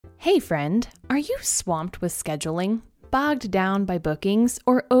Hey friend, are you swamped with scheduling, bogged down by bookings,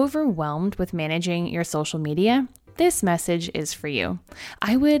 or overwhelmed with managing your social media? This message is for you.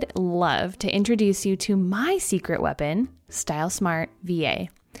 I would love to introduce you to my secret weapon, StyleSmart VA.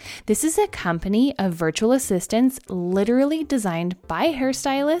 This is a company of virtual assistants literally designed by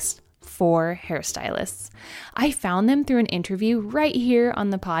hairstylists for hairstylists. I found them through an interview right here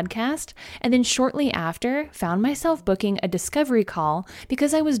on the podcast, and then shortly after found myself booking a discovery call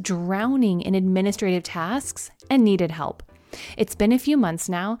because I was drowning in administrative tasks and needed help. It's been a few months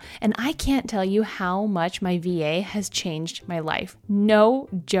now, and I can't tell you how much my VA has changed my life. No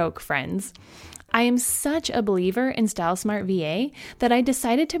joke, friends. I am such a believer in StyleSmart VA that I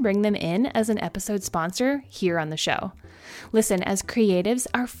decided to bring them in as an episode sponsor here on the show. Listen, as creatives,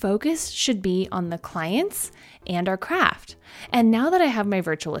 our focus should be on the clients and our craft. And now that I have my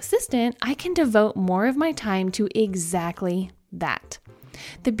virtual assistant, I can devote more of my time to exactly that.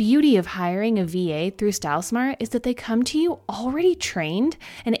 The beauty of hiring a VA through StyleSmart is that they come to you already trained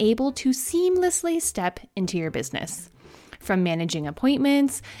and able to seamlessly step into your business. From managing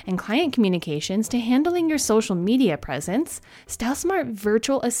appointments and client communications to handling your social media presence, StyleSmart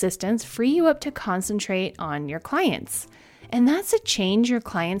virtual assistants free you up to concentrate on your clients. And that's a change your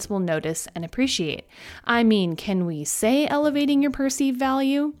clients will notice and appreciate. I mean, can we say elevating your perceived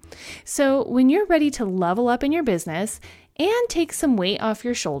value? So when you're ready to level up in your business and take some weight off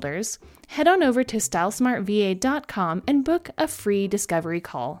your shoulders, head on over to stylesmartva.com and book a free discovery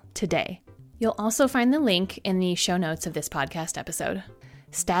call today. You'll also find the link in the show notes of this podcast episode.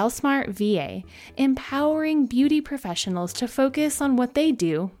 StyleSmart VA, empowering beauty professionals to focus on what they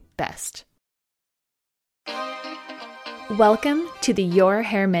do best. Welcome to the Your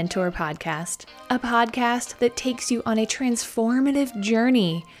Hair Mentor podcast, a podcast that takes you on a transformative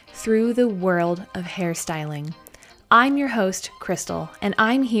journey through the world of hairstyling. I'm your host, Crystal, and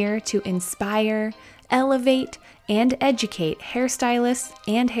I'm here to inspire, elevate, and educate hairstylists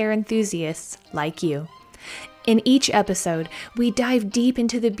and hair enthusiasts like you. In each episode, we dive deep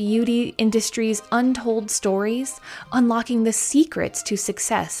into the beauty industry's untold stories, unlocking the secrets to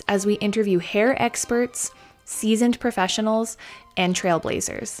success as we interview hair experts, seasoned professionals, and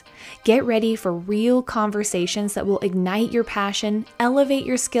trailblazers. Get ready for real conversations that will ignite your passion, elevate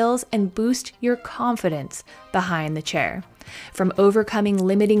your skills, and boost your confidence behind the chair. From overcoming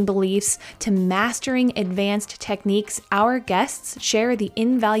limiting beliefs to mastering advanced techniques, our guests share the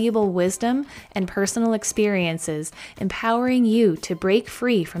invaluable wisdom and personal experiences, empowering you to break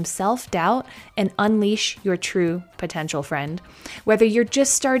free from self-doubt and unleash your true potential, friend. Whether you're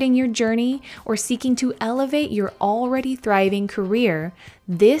just starting your journey or seeking to elevate your already thriving career,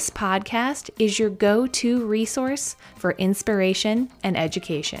 this podcast is your go-to resource for inspiration and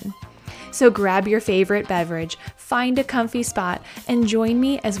education. So grab your favorite beverage, find a comfy spot, and join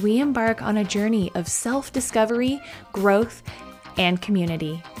me as we embark on a journey of self-discovery, growth, and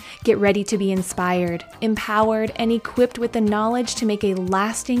community. Get ready to be inspired, empowered, and equipped with the knowledge to make a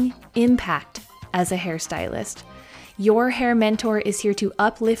lasting impact as a hairstylist. Your hair mentor is here to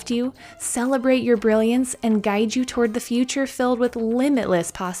uplift you, celebrate your brilliance, and guide you toward the future filled with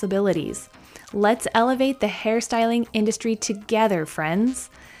limitless possibilities. Let's elevate the hairstyling industry together, friends.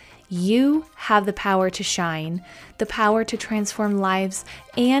 You have the power to shine, the power to transform lives,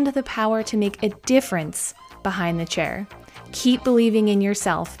 and the power to make a difference behind the chair. Keep believing in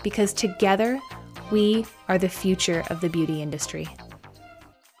yourself because together we are the future of the beauty industry.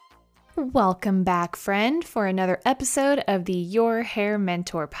 Welcome back, friend, for another episode of the Your Hair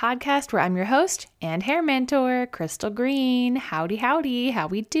Mentor podcast, where I'm your host and hair mentor, Crystal Green. Howdy, howdy. How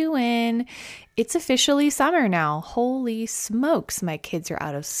we doing? It's officially summer now. Holy smokes, my kids are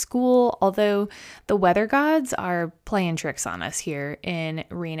out of school, although the weather gods are playing tricks on us here in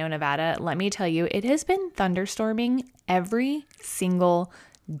Reno, Nevada. Let me tell you, it has been thunderstorming every single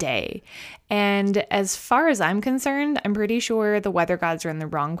day. And as far as I'm concerned, I'm pretty sure the weather gods are in the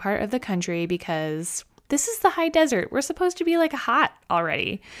wrong part of the country because this is the high desert. We're supposed to be like hot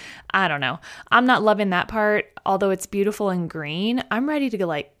already. I don't know. I'm not loving that part, although it's beautiful and green. I'm ready to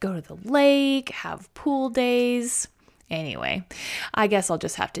go to the lake, have pool days. Anyway, I guess I'll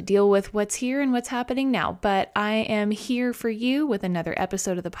just have to deal with what's here and what's happening now. But I am here for you with another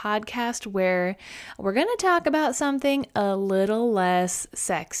episode of the podcast where we're going to talk about something a little less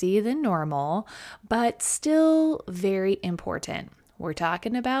sexy than normal, but still very important. We're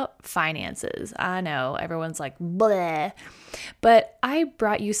talking about finances. I know everyone's like, bleh. But I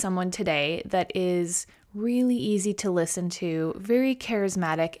brought you someone today that is really easy to listen to, very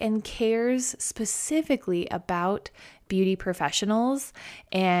charismatic, and cares specifically about beauty professionals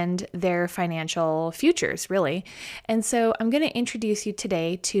and their financial futures, really. And so I'm going to introduce you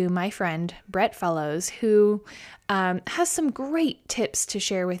today to my friend, Brett Fellows, who has some great tips to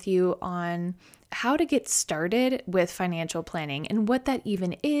share with you on how to get started with financial planning and what that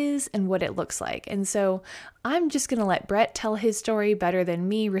even is and what it looks like. And so I'm just going to let Brett tell his story better than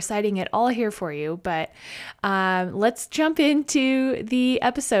me reciting it all here for you. But let's jump into the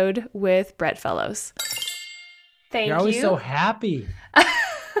episode with Brett Fellows. Thank you. You're always so happy.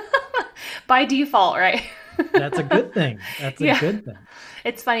 By default, right? That's a good thing. That's a good thing.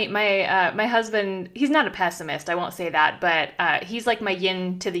 It's funny. My husband, he's not a pessimist. I won't say that, but he's like my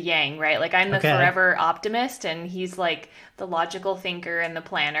yin to the yang, right? Like I'm the forever optimist, and he's like the logical thinker and the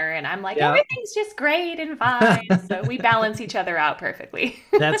planner, and I'm like everything's just great and fine. So we balance each other out perfectly.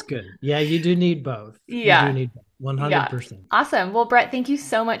 That's good. Yeah, you do need both. Yeah. You do need both. 100%. Awesome. Well, Brett, thank you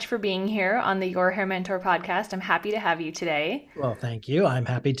so much for being here on the Your Hair Mentor podcast. I'm happy to have you today. Well, thank you. I'm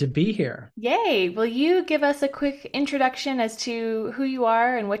happy to be here. Yay. Will you give us a quick introduction as to who you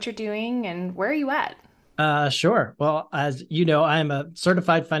are and what you're doing and where are you at? Sure. Well, as you know, I'm a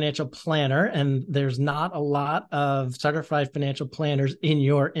certified financial planner, and there's not a lot of certified financial planners in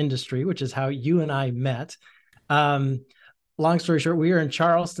your industry, which is how you and I met. Long story short, we are in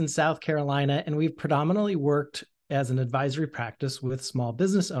Charleston, South Carolina, and we've predominantly worked as an advisory practice with small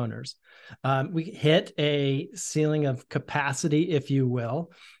business owners. We hit a ceiling of capacity, if you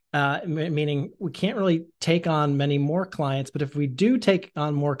will, meaning we can't really take on many more clients. But if we do take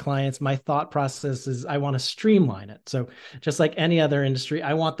on more clients, my thought process is I want to streamline it. So just like any other industry,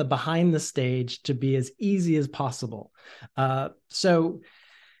 I want the behind the stage to be as easy as possible. So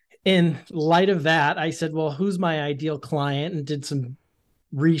in light of that, I said, well, who's my ideal client? And did some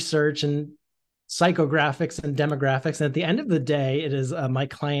research and psychographics and demographics. And at the end of the day, it is my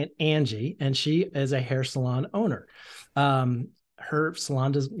client, Angie, and she is a hair salon owner. Her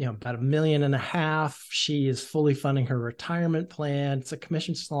salon does, about $1.5 million. She is fully funding her retirement plan. It's a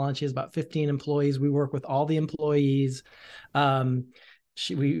commission salon. She has about 15 employees. We work with all the employees.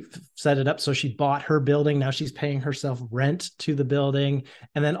 We set it up so she bought her building. Now she's paying herself rent to the building.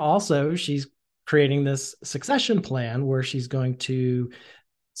 And then also she's creating this succession plan where she's going to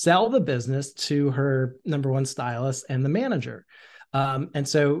sell the business to her number one stylist and the manager. And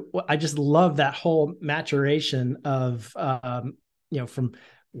so I just love that whole maturation of, from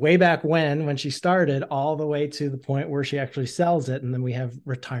way back when she started all the way to the point where she actually sells it. And then we have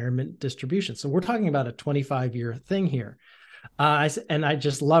retirement distribution. So we're talking about a 25-year thing here. And I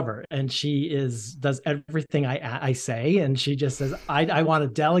just love her. And she does everything I say. And she just says, I want to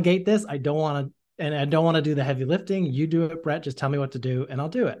delegate this. I don't want to do the heavy lifting. You do it, Brett. Just tell me what to do and I'll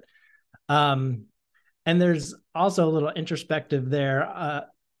do it. And there's also a little introspective there.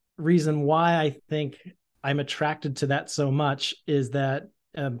 Reason why I think I'm attracted to that so much is that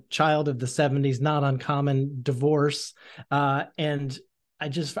a child of the 70s, not uncommon, divorce. And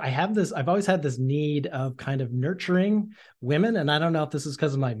I've always had this need of kind of nurturing women. And I don't know if this is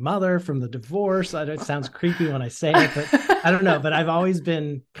because of my mother from the divorce. It sounds creepy when I say it, but I don't know. But I've always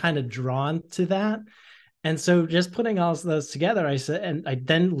been kind of drawn to that. And so just putting all of those together, I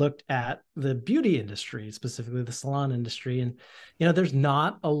then looked at the beauty industry, specifically the salon industry. And, there's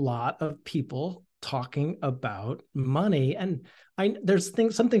not a lot of people talking about money. And there's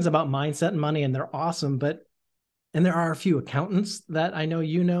some things about mindset and money, and they're awesome, and there are a few accountants that I know,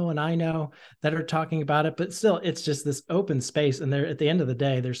 and I know that are talking about it, but still it's just this open space. And at the end of the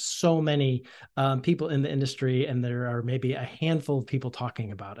day, there's so many people in the industry, and there are maybe a handful of people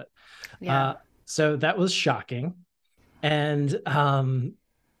talking about it. Yeah. So that was shocking. And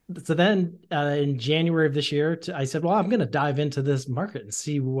so then in January of this year, I said, well, I'm going to dive into this market and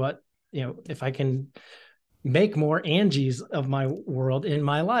see what, if I can make more Angies of my world in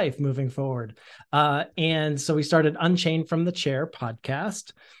my life moving forward. And so we started Unchained from the Chair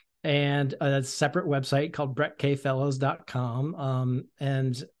podcast and a separate website called brettkfellows.com.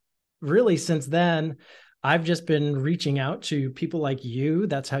 And really since then, I've just been reaching out to people like you.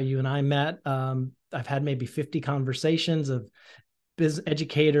 That's how you and I met. I've had maybe 50 conversations of business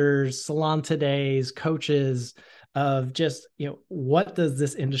educators, salon todays, coaches, of just, what does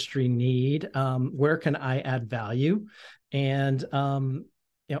this industry need? Where can I add value? And,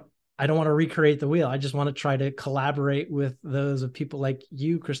 I don't want to recreate the wheel. I just want to try to collaborate with those of people like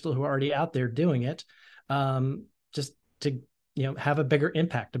you, Crystal, who are already out there doing it, just to, have a bigger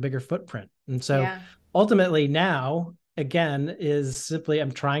impact, a bigger footprint. And so ultimately now, again, is simply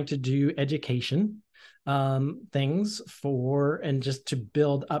I'm trying to do education things and just to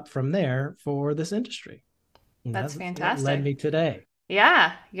build up from there for this industry. That's fantastic. What led me today.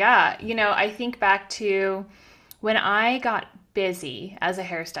 Yeah. I think back to When I got busy as a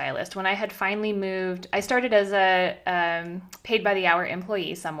hairstylist, when I had finally moved, I started as a paid by the hour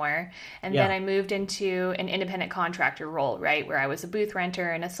employee somewhere, and then Yeah. I moved into an independent contractor role, right, where I was a booth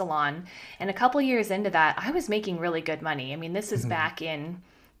renter in a salon. And a couple years into that, I was making really good money. I mean, this is Mhm. back in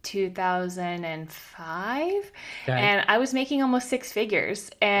 2005, Okay. and I was making almost six figures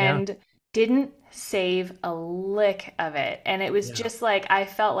Yeah. and didn't save a lick of it. And it was Yeah. just like I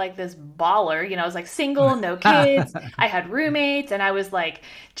felt like this baller. I was like single, no kids. I had roommates, and I was like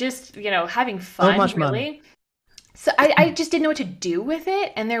just, having So fun, much money. really. So I just didn't know what to do with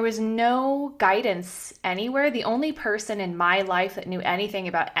it, and there was no guidance anywhere. The only person in my life that knew anything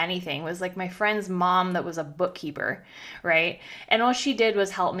about anything was like my friend's mom that was a bookkeeper, right? And all she did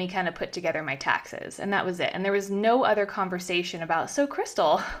was help me kind of put together my taxes, and that was it. And there was no other conversation about, so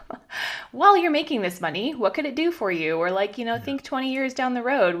Crystal, while you're making this money, what could it do for you? Or like, Yeah. think 20 years down the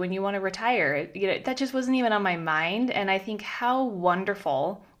road when you want to retire. That just wasn't even on my mind. And I think how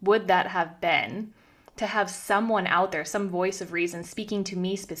wonderful would that have been to have someone out there, some voice of reason speaking to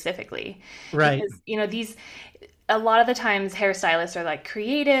me specifically. Right. Because, these a lot of the times hairstylists are like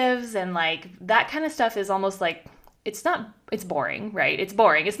creatives, and like that kind of stuff is almost like it's boring, right? It's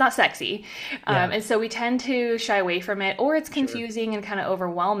boring, it's not sexy. Yeah. And so we tend to shy away from it, or it's Sure. confusing and kind of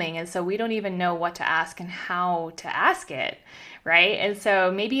overwhelming, and so we don't even know what to ask and how to ask it, right? And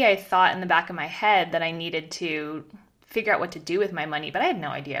so maybe I thought in the back of my head that I needed to figure out what to do with my money, but I had no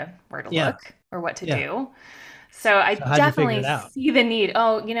idea where to Yeah. look or what to Yeah. do. So I So how'd you figure definitely it out? see the need.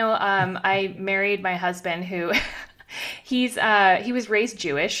 Oh, I married my husband who he was raised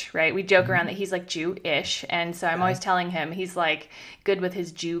Jewish, right? We joke around Mhm. that he's like Jewish, and so I'm always Okay. telling him he's like good with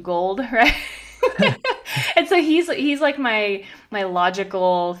his Jew gold, right? And so he's like my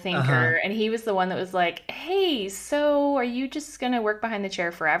logical Uh-huh. thinker, and he was the one that was like, "Hey, so are you just gonna work behind the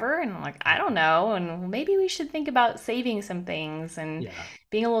chair forever?" And I'm like, "I don't know, and maybe we should think about saving some things and Yeah.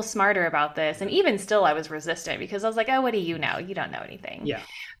 being a little smarter about this." And even still, I was resistant because I was like, "Oh, what do you know? You don't know anything." Yeah.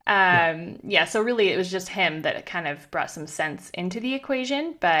 Yeah. Yeah, so really it was just him that kind of brought some sense into the equation,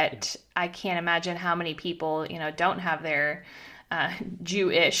 Yeah. but I can't imagine how many people, don't have their uh,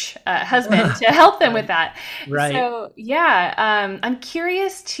 Jewish husband to help them with Right. that. Right. So yeah, I'm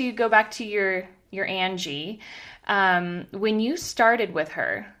curious to go back to your Angie. When you started with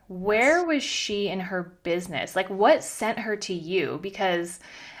her, where Yes. was she in her business? Like, what sent her to you? Because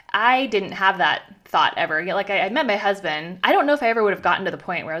I didn't have that thought ever. Like, I met my husband. I don't know if I ever would have gotten to the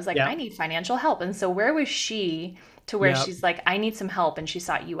point where I was like, Yeah. I need financial help. And so, where was she to where Yeah. she's like, I need some help, and she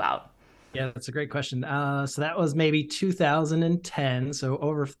sought you out? Yeah, that's a great question. So that was maybe 2010, so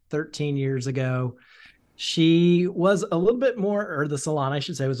over 13 years ago. She was a little bit more, or the salon, I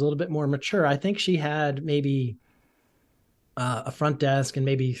should say, was a little bit more mature. I think she had maybe a front desk and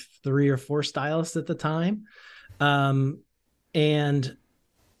maybe three or four stylists at the time. Um, and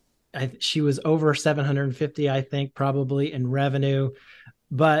she was over 750, I think, probably in revenue,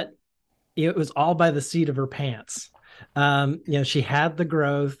 but it was all by the seat of her pants. She had the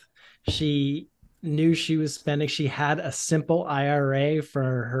growth. She knew she was spending. She had a simple IRA for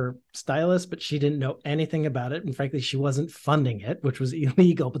her stylist, but she didn't know anything about it. And frankly, she wasn't funding it, which was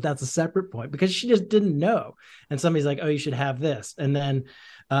illegal, but that's a separate point because she just didn't know. And somebody's like, oh, you should have this. And then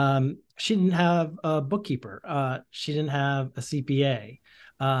she didn't have a bookkeeper. She didn't have a CPA.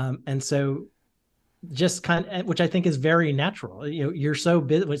 And so just kind of, which I think is very natural. You're so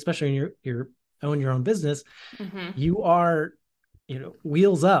busy, especially when you're own your own business. Mm-hmm. You are,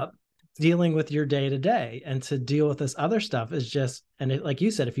 wheels up, dealing with your day to day, and to deal with this other stuff is just, and it, like you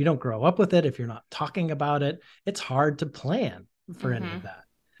said, if you don't grow up with it, if you're not talking about it, it's hard to plan for any Mm-hmm. of that.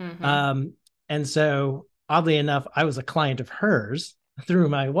 Mm-hmm. Um, and so, oddly enough, I was a client of hers through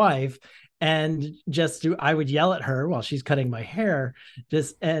my wife, and I would yell at her while she's cutting my hair,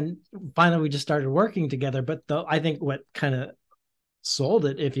 and finally we just started working together. But I think what kind of sold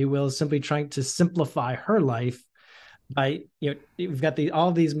it, if you will, is simply trying to simplify her life by, you've got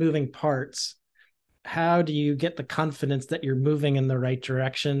all these moving parts. How do you get the confidence that you're moving in the right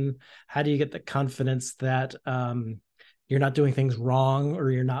direction? How do you get the confidence that you're not doing things wrong,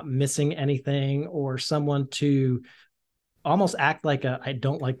 or you're not missing anything, or someone to almost act like I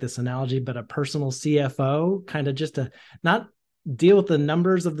don't like this analogy, but a personal CFO, kind of just to not deal with the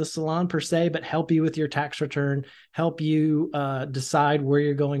numbers of the salon per se, but help you with your tax return, help you decide where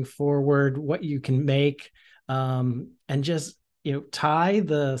you're going forward, what you can make, and just, tie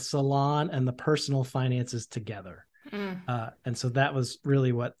the salon and the personal finances together. Mm. And so that was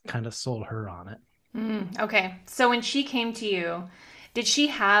really what kind of sold her on it. Okay. So when she came to you, did she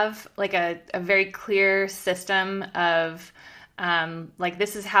have like a very clear system of Like,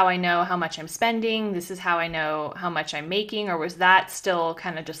 this is how I know how much I'm spending. This is how I know how much I'm making. Or was that still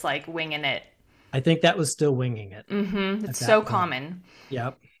kind of just like winging it? I think that was still winging it It's at so that point. common.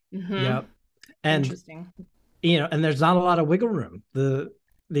 Yep. hmm Yep. And Interesting. and there's not a lot of wiggle room.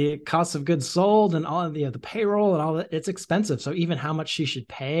 The cost of goods sold and all of the payroll and all that, it's expensive. So even how much she should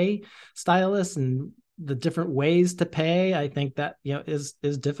pay stylists and the different ways to pay, I think that is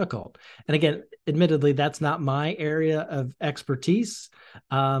difficult. And again, admittedly, that's not my area of expertise,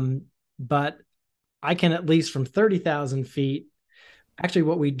 but I can, at least from 30,000 feet. Actually,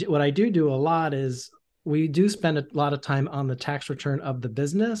 what I do a lot is we do spend a lot of time on the tax return of the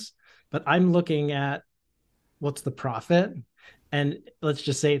business, but I'm looking at what's the profit, and let's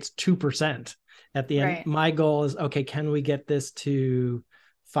just say it's 2% at the end. Right. My goal is, okay, can we get this to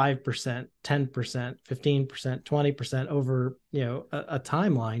 5%, 10%, 15%, 20% over a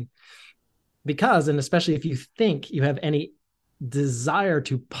timeline? Because, and especially if you think you have any desire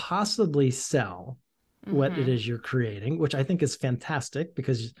to possibly sell what it is you're creating, which I think is fantastic,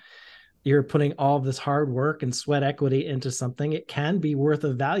 because you're putting all of this hard work and sweat equity into something. It can be worth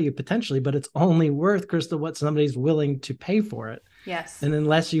of value potentially, but it's only worth, Krista, what somebody's willing to pay for it. Yes. And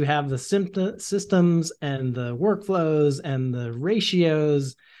unless you have the systems and the workflows and the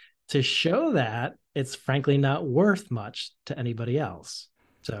ratios to show that, it's frankly not worth much to anybody else.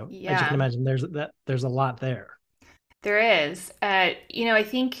 So as you can imagine, there's a lot there. There is. I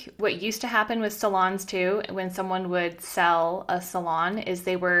think what used to happen with salons too, when someone would sell a salon, is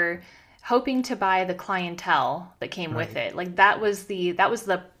they were hoping to buy the clientele that came with it. Like, that was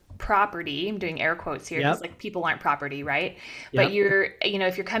the property. I'm doing air quotes here because like people aren't property, right? But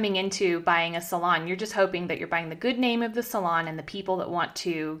if you're coming into buying a salon, you're just hoping that you're buying the good name of the salon and the people that want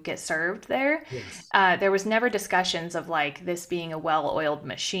to get served there. Yes. There was never discussions of like this being a well-oiled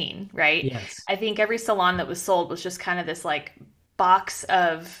machine, right? Yes. I think every salon that was sold was just kind of this like box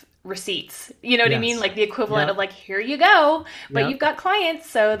of receipts. You know what I mean? Like the equivalent of like, here you go, but you've got clients,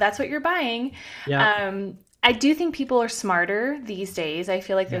 so that's what you're buying. I do think people are smarter these days. I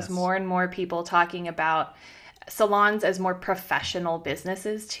feel like there's more and more people talking about salons as more professional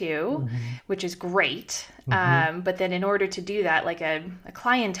businesses too, which is great. But then in order to do that, like a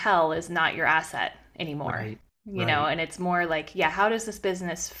clientele is not your asset anymore. You know, and it's more like, how does this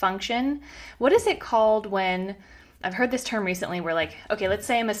business function? What is it called when, I've heard this term recently where like, okay, let's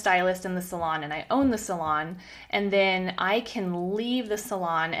say I'm a stylist in the salon and I own the salon, and then I can leave the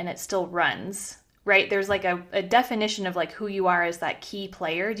salon and it still runs. Right? There's like a definition of like who you are as that key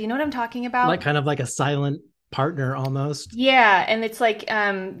player. Do you know what I'm talking about? Like kind of like a silent partner almost. Yeah. And it's like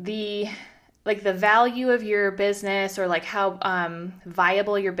the value of your business, or like how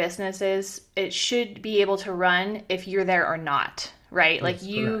viable your business is, it should be able to run if you're there or not. Right? Like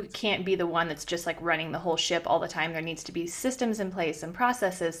you can't be the one that's just like running the whole ship all the time. There needs to be systems in place and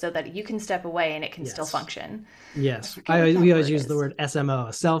processes so that you can step away and it can still function. Yes. We always use the word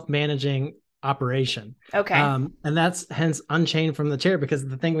SMO, self-managing operation. Okay. And that's hence Unchained from the Chair, because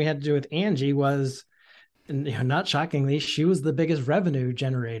the thing we had to do with Angie was, not shockingly, she was the biggest revenue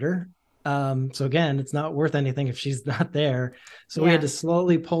generator. So again, it's not worth anything if she's not there. So we had to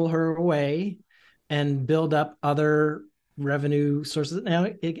slowly pull her away and build up other revenue sources. Now,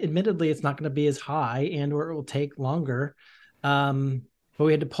 admittedly, it's not going to be as high, or it will take longer. But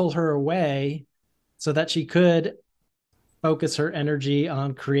we had to pull her away so that she could focus her energy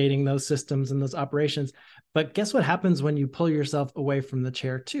on creating those systems and those operations. But guess what happens when you pull yourself away from the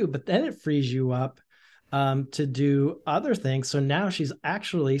chair too? But then it frees you up to do other things. So now she's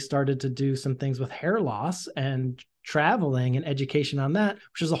actually started to do some things with hair loss and traveling and education on that,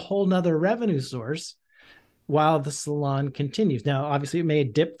 which is a whole nother revenue source while the salon continues. Now, obviously it may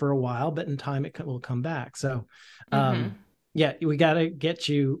dip for a while, but in time it will come back. So we got to get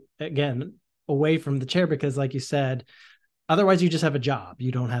you again away from the chair, because like you said, otherwise, you just have a job.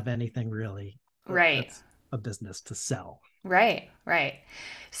 You don't have anything really. That's a business to sell. Right.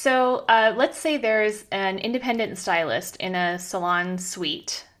 So let's say there's an independent stylist in a salon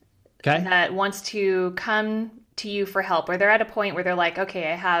suite that wants to come to you for help, or they're at a point where they're like,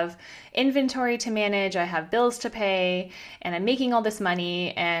 okay, I have inventory to manage, I have bills to pay, and I'm making all this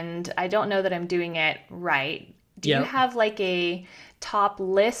money, and I don't know that I'm doing it right. Do you have like a top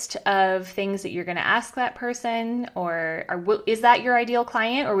list of things that you're going to ask that person, or is that your ideal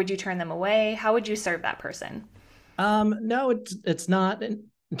client, or would you turn them away? How would you serve that person? No, it's not.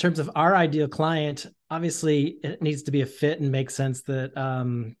 In terms of our ideal client, obviously it needs to be a fit and make sense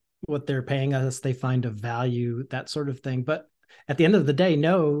that what they're paying us, they find of value, that sort of thing. But at the end of the day,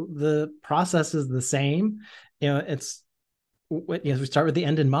 no, the process is the same. It's we start with the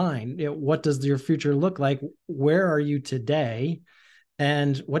end in mind. What does your future look like? Where are you today?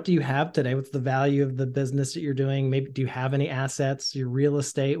 And what do you have today? What's the value of the business that you're doing? Maybe do you have any assets, your real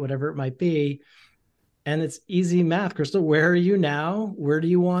estate, whatever it might be? And it's easy math, Crystal. Where are you now? Where do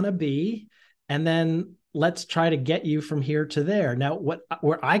you want to be? And then let's try to get you from here to there. Now,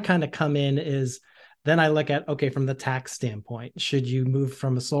 where I kind of come in is then I look at, okay, from the tax standpoint, should you move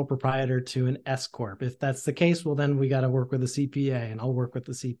from a sole proprietor to an S corp? If that's the case, well, then we got to work with a CPA, and I'll work with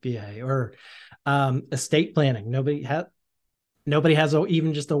the CPA. Or estate planning. Nobody has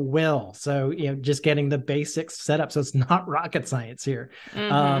even just a will. So, just getting the basics set up. So it's not rocket science here.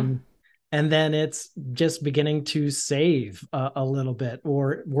 Mm-hmm. And then it's just beginning to save a little bit,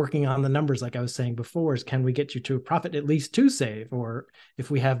 or working on the numbers. Like I was saying before, is can we get you to a profit at least to save? Or if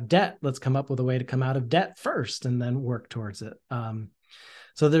we have debt, let's come up with a way to come out of debt first and then work towards it.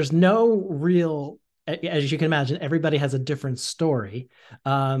 So there's no real, as you can imagine, everybody has a different story.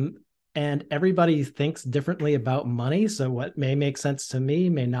 And everybody thinks differently about money. So what may make sense to me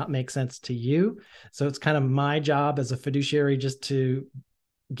may not make sense to you. So it's kind of my job as a fiduciary just to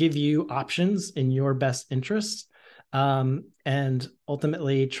give you options in your best interests, and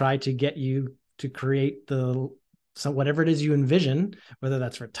ultimately try to get you to create whatever it is you envision, whether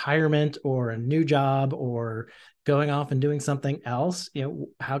that's retirement or a new job or going off and doing something else.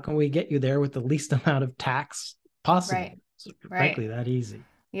 How can we get you there with the least amount of tax possible? Right. So, frankly, that easy.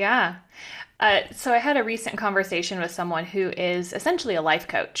 Yeah. So I had a recent conversation with someone who is essentially a life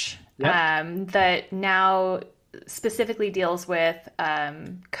coach, that now specifically deals with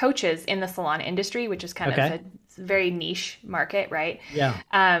coaches in the salon industry, which is kind of a very niche market, right?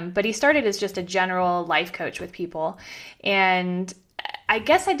 Yeah. But he started as just a general life coach with people. And I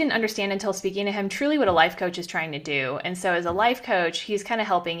guess I didn't understand until speaking to him truly what a life coach is trying to do. And so as a life coach, he's kind of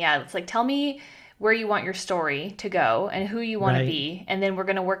helping, it's like, tell me where you want your story to go and who you want to be. And then we're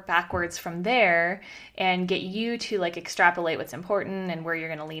going to work backwards from there and get you to like extrapolate what's important and where you're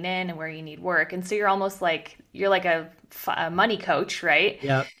going to lean in and where you need work. And so you're almost like, you're like a money coach, right?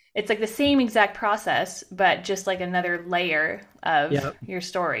 Yeah. It's like the same exact process, but just like another layer of your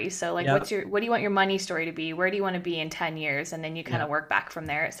story. So like, what do you want your money story to be? Where do you want to be in 10 years? And then you kind of work back from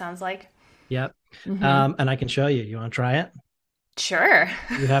there, it sounds like. Yep. Mm-hmm. And I can show you. You want to try it? Sure.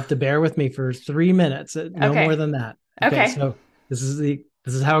 You have to bear with me for 3 minutes, no more than that. Okay. So this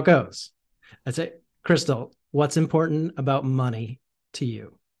is how it goes. I say, Crystal, what's important about money to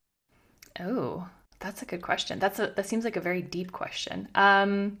you? Oh, that's a good question. That seems like a very deep question.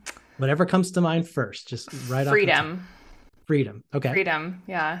 Whatever comes to mind first, just right off. Freedom. Okay. Freedom.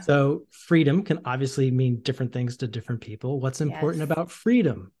 Yeah. So freedom can obviously mean different things to different people. What's important about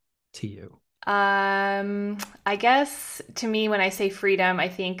freedom to you? I guess to me, when I say freedom, I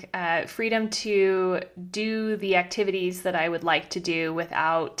think freedom to do the activities that I would like to do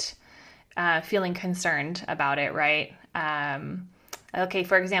without feeling concerned about it, right? Okay,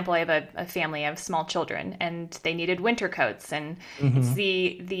 for example, I have a family, I have small children, and they needed winter coats, and it's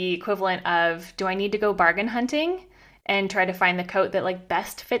the equivalent of, do I need to go bargain hunting and try to find the coat that like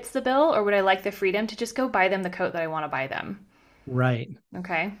best fits the bill, or would I like the freedom to just go buy them the coat that I want to buy them? Right.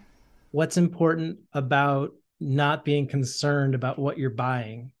 Okay. What's important about not being concerned about what you're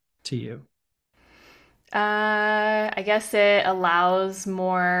buying to you? I guess it allows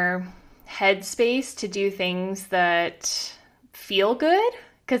more headspace to do things that feel good,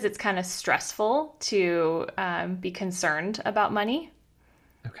 because it's kind of stressful to be concerned about money.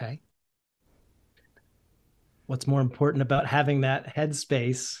 Okay. What's more important about having that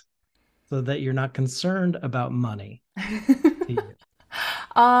headspace so that you're not concerned about money to you?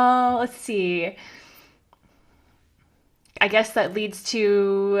 Let's see. I guess that leads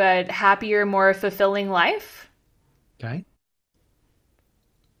to a happier, more fulfilling life. Okay.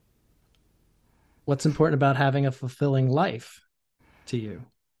 What's important about having a fulfilling life to you?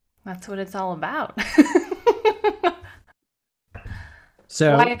 That's what it's all about.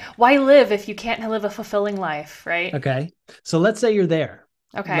 So why live if you can't live a fulfilling life, right? Okay. So let's say you're there.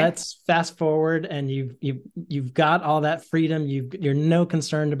 Okay. Let's fast forward, and you've got all that freedom. You're no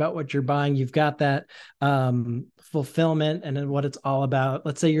concerned about what you're buying. You've got that fulfillment and what it's all about.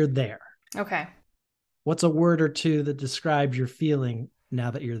 Let's say you're there. Okay. What's a word or two that describes your feeling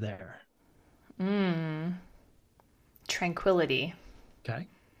now that you're there? Tranquility. Okay.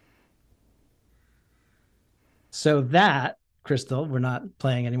 So that, Crystal, we're not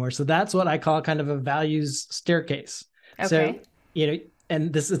playing anymore. So that's what I call kind of a values staircase. Okay. So,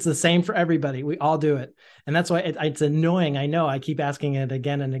 and this, it's the same for everybody. We all do it. And that's why it's annoying. I know I keep asking it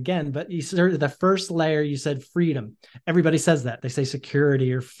again and again, but you said the first layer, you said freedom. Everybody says that. They say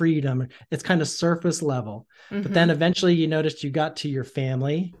security or freedom. It's kind of surface level. But then eventually you noticed you got to your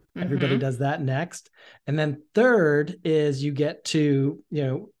family. Everybody does that next. And then third is you get to,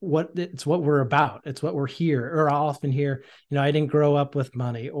 it's what we're about. It's what we're here. Or I'll often hear, I didn't grow up with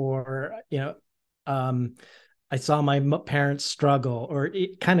money, or, I saw my parents struggle, or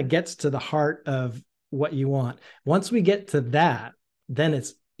it kind of gets to the heart of what you want. Once we get to that, then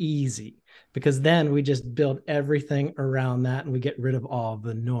it's easy, because then we just build everything around that and we get rid of all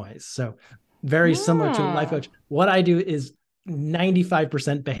the noise. So very similar to a life coach. What I do is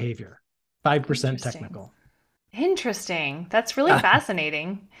 95% behavior, 5% technical. Interesting. That's really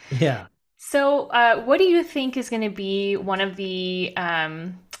fascinating. Yeah. So what do you think is going to be one of the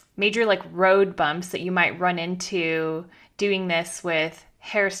major like road bumps that you might run into doing this with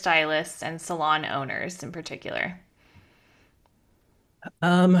hairstylists and salon owners in particular?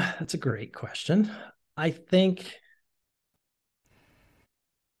 That's a great question. I think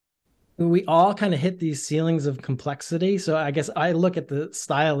we all kind of hit these ceilings of complexity. So I guess I look at the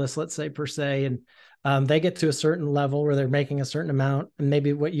stylist, let's say per se, and they get to a certain level where they're making a certain amount, and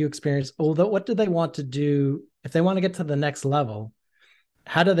maybe what you experience. Although, what do they want to do if they want to get to the next level?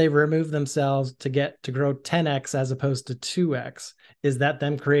 How do they remove themselves to grow 10x as opposed to 2x? Is that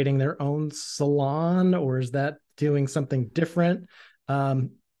them creating their own salon, or is that doing something different?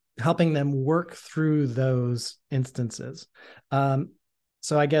 Helping them work through those instances.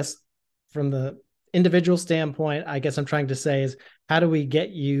 So I guess from the individual standpoint, I guess I'm trying to say is, how do we get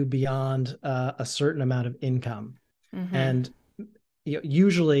you beyond a certain amount of income? And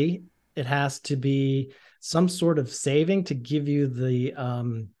usually it has to be some sort of saving to give you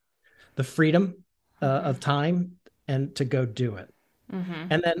the freedom of time and to go do it.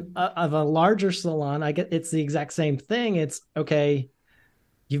 And then of a larger salon, it's the exact same thing. It's okay,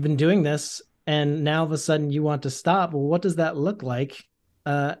 you've been doing this and now all of a sudden you want to stop. Well, what does that look like?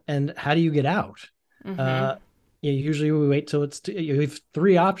 And how do you get out? Usually we wait till you have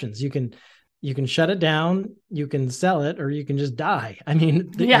three options. You can shut it down, you can sell it, or you can just die. I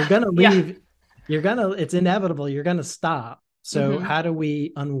mean, you're going to leave. It's inevitable. You're going to stop. So how do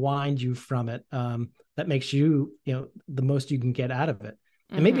we unwind you from it? That makes you, the most you can get out of it.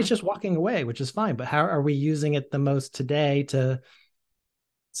 And maybe it's just walking away, which is fine. But how are we using it the most today to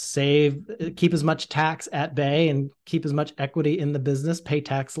keep as much tax at bay and keep as much equity in the business, pay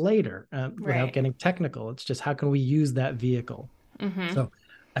tax later without getting technical? It's just, how can we use that vehicle? So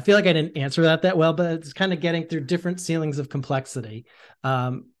I feel like I didn't answer that well, but it's kind of getting through different ceilings of complexity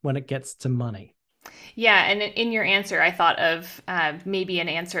when it gets to money. Yeah. And in your answer, I thought of maybe an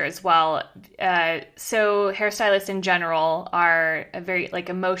answer as well. So hairstylists in general are a very like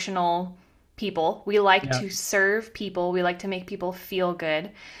emotional people. We like to serve people. We like to make people feel good.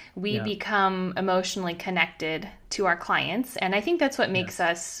 We become emotionally connected to our clients. And I think that's what makes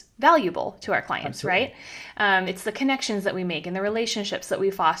us valuable to our clients, right? It's the connections that we make and the relationships that we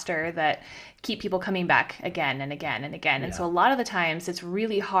foster that keep people coming back again and again and again. And so a lot of the times it's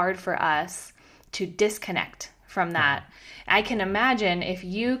really hard for us to disconnect from that. I can imagine if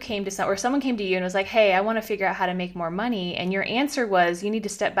you came to someone came to you and was like, hey, I want to figure out how to make more money. And your answer was, you need to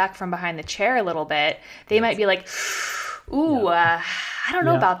step back from behind the chair a little bit. They might be like, ooh, I don't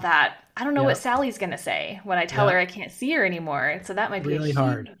know about that. I don't know what Sally's going to say when I tell her I can't see her anymore. So that might be really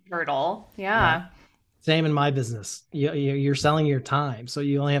a huge hurdle. Yeah. Same in my business. You're selling your time. So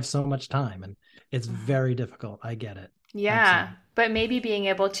you only have so much time, and it's very difficult. I get it. Yeah. Absolutely. But maybe being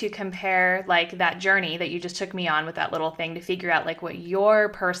able to compare like that journey that you just took me on with that little thing to figure out like what your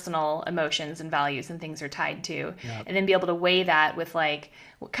personal emotions and values and things are tied to, and then be able to weigh that with like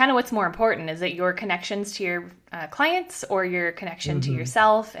kind of what's more important. Is it your connections to your clients or your connection to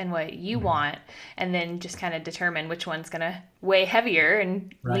yourself and what you want, and then just kind of determine which one's going to weigh heavier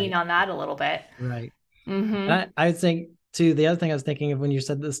and lean on that a little bit. Right. I would think too, the other thing I was thinking of when you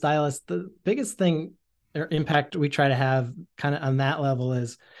said the stylist, the biggest thing or impact we try to have kind of on that level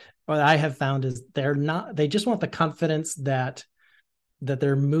is, what I have found is they just want the confidence that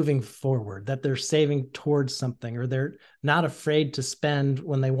they're moving forward, that they're saving towards something, or they're not afraid to spend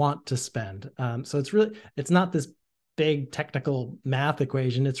when they want to spend. So it's not this big technical math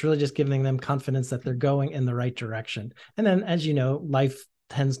equation. It's really just giving them confidence that they're going in the right direction. And then, as you know, life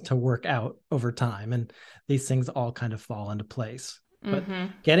tends to work out over time, and these things all kind of fall into place. But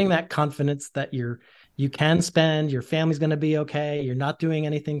getting that confidence that you can spend, your family's going to be okay, you're not doing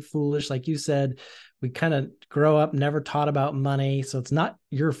anything foolish. Like you said, we kind of grow up never taught about money, so it's not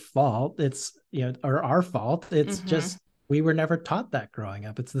your fault. It's or our fault. It's just we were never taught that growing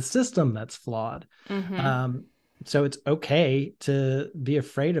up. It's the system that's flawed. Mm-hmm. So it's okay to be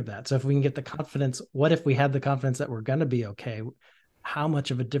afraid of that. So if we can get the confidence, what if we had the confidence that we're going to be okay? How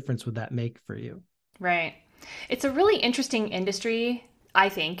much of a difference would that make for you? Right. It's a really interesting industry, I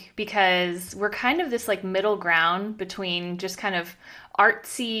think, because we're kind of this like middle ground between just kind of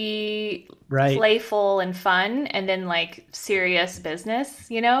artsy, Right. playful, and fun, and then like serious business,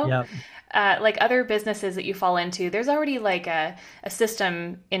 you know? Yeah. Like other businesses that you fall into, there's already like a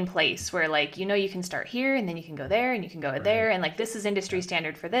system in place where like, you know, you can start here and then you can go there and you can go Right. there. And like, this is industry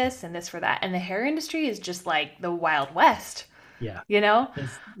standard for this and this for that. And the hair industry is just like the Wild West, Yeah. you know?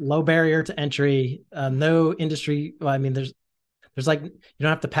 It's low barrier to entry. No industry. Well, I mean, there's like, you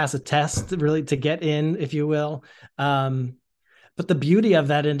don't have to pass a test really to get in, if you will. But the beauty of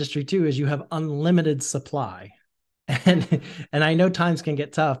that industry too is you have unlimited supply. and and I know times can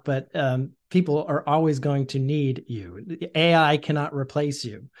get tough, but people are always going to need you. AI cannot replace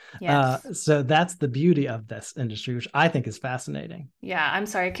you. Yes. So that's the beauty of this industry, which I think is fascinating. Yeah, I'm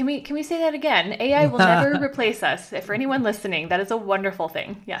sorry. Can we say that again? AI will never replace us. If for anyone listening, that is a wonderful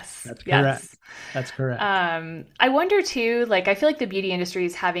thing. Yes. That's correct. Yes. That's correct. I wonder too, like, I feel like the beauty industry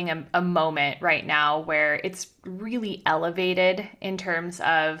is having a moment right now where it's really elevated in terms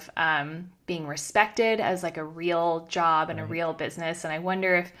of being respected as like a real job and a Right. real business. And I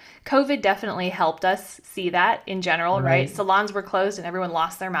wonder if COVID definitely helped us see that in general, right? Right. Salons were closed and everyone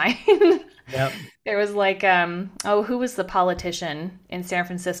lost their mind. Yep. There was like, oh, who was the politician in San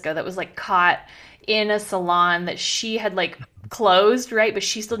Francisco that was like caught in a salon that she had like closed, right? But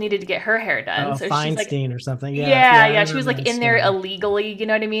she still needed to get her hair done. Oh, So she's like, Feinstein or something. Yeah. yeah, Yeah. I yeah. She was remember like that in there story. illegally, you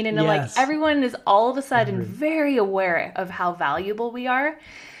know what I mean? And like Yes. everyone is all of a sudden Every, very aware of how valuable we are.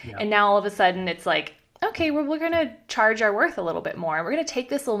 yeah. And now all of a sudden it's like, okay, we're going to charge our worth a little bit more. We're going to take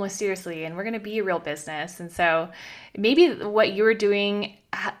this a little more seriously and we're going to be a real business. And so maybe what you were doing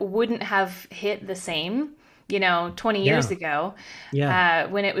wouldn't have hit the same, you know, 20 years Yeah. ago, Yeah.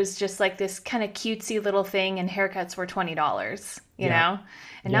 when it was just like this kind of cutesy little thing and haircuts were $20, you Yeah. know?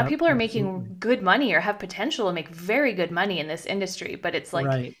 And now Yep. people are Absolutely. making good money or have potential to make very good money in this industry, but it's like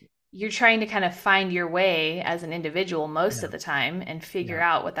Right. you're trying to kind of find your way as an individual most Yeah. of the time and figure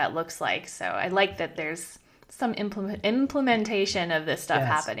Yeah. out what that looks like. So I like that there's some implementation of this stuff Yes.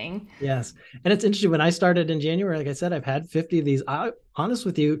 happening. Yes. And it's interesting. When I started in January, like I said, I've had 50 of these. Honest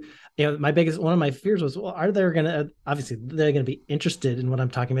with you, one of my fears was, well, are they going to, obviously they're going to be interested in what I'm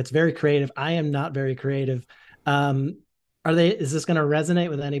talking about. It's very creative. I am not very creative. Um, is this going to resonate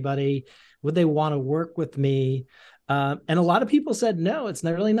with anybody? Would they want to work with me? And a lot of people said, no, it's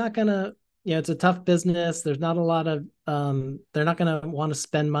not really not going to, it's a tough business. There's not a lot of, they're not going to want to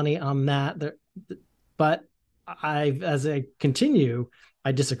spend money on that. But as I continue,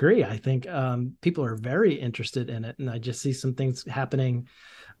 I disagree. I think people are very interested in it. And I just see some things happening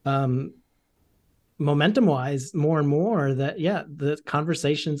um, momentum wise more and more that, yeah, the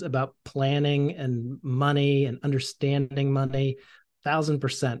conversations about planning and money and understanding money,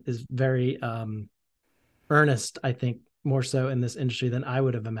 1,000% is very earnest, I think, more so in this industry than I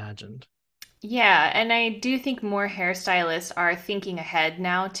would have imagined. Yeah, and I do think more hairstylists are thinking ahead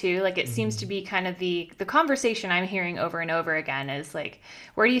now too. Like it seems to Mhm. be kind of the conversation I'm hearing over and over again is like,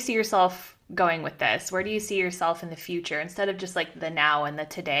 where do you see yourself going with this? Where do you see yourself in the future? Instead of just like the now and the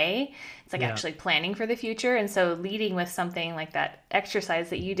today, it's like Yeah. actually planning for the future. And so leading with something like that exercise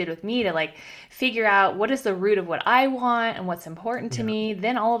that you did with me to like figure out what is the root of what I want and what's important to Yeah. me,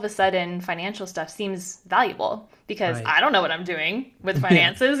 then all of a sudden financial stuff seems valuable because Right. I don't know what I'm doing with Yeah.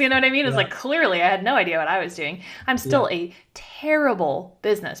 finances. You know what I mean? It's Yeah. like clearly I had no idea what I was doing. I'm Yeah. still a terrible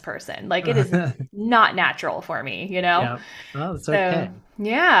business person. Like it is not natural for me, you know? Yeah. Oh, it's So, okay.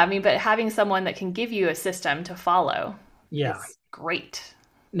 yeah, I mean, but having someone that can give you a system to follow Yeah. is great.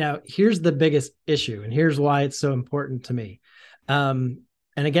 Now, here's the biggest issue, and here's why it's so important to me. And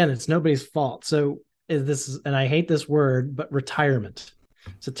again, it's nobody's fault. So and I hate this word, but retirement.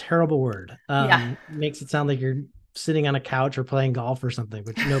 It's a terrible word. Yeah. Makes it sound like you're sitting on a couch or playing golf or something,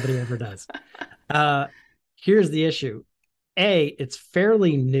 which nobody ever does. Here's the issue. It's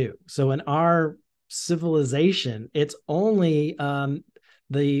fairly new. So in our civilization, it's only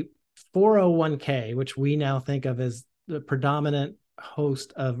the 401k, which we now think of as the predominant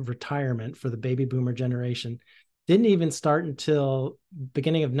host of retirement for the baby boomer generation, didn't even start until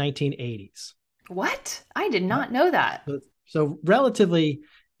beginning of 1980s. What? I did Yep. not know that. So relatively,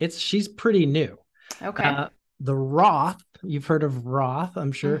 she's pretty new. Okay. The Roth, you've heard of Roth,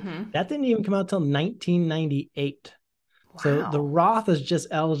 I'm sure. Mm-hmm. That didn't even come out till 1998. So the Wow. Roth is just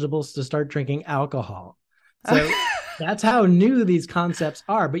eligible to start drinking alcohol. So that's how new these concepts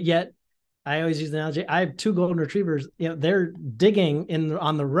are. But yet I always use the analogy. I have two golden retrievers. They're digging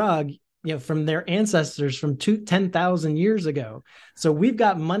on the rug, from their ancestors from 10,000 years ago. So we've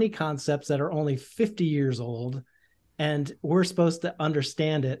got money concepts that are only 50 years old, and we're supposed to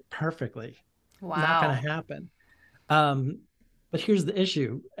understand it perfectly. Wow. Not going to happen. But here's the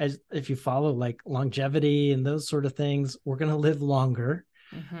issue: as if you follow like longevity and those sort of things, we're going to live longer.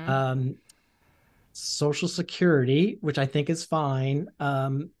 Mm-hmm. Social Security, which I think is fine,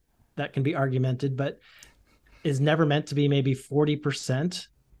 that can be argumented, but is never meant to be maybe 40%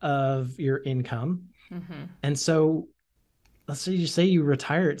 of your income. Mm-hmm. And so let's say you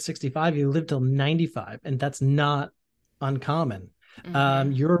retire at 65, you live till 95, and that's not uncommon.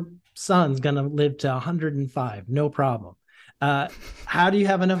 Mm-hmm. Your son's going to live to 105, no problem. How do you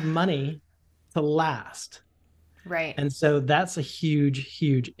have enough money to last? Right. And so that's a huge,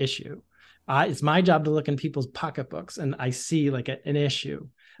 huge issue. It's my job to look in people's pocketbooks, and I see like an issue.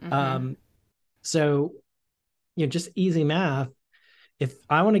 Mm-hmm. So, just easy math. If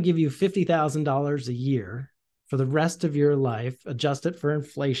I want to give you $50,000 a year for the rest of your life, adjust it for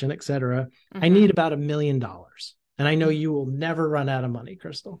inflation, et cetera, mm-hmm. I need about $1 million. And I know you will never run out of money,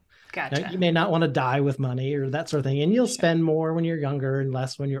 Crystal. Gotcha. Now, you may not want to die with money or that sort of thing. And you'll spend more when you're younger and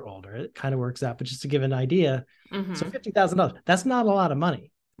less when you're older. It kind of works out. But just to give an idea, mm-hmm. So $50,000, that's not a lot of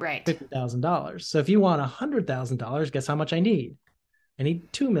money. Right. $50,000. So if you want $100,000, guess how much I need? I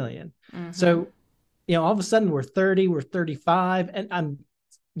need 2 million. Mm-hmm. So, all of a sudden we're 30, we're 35, and I'm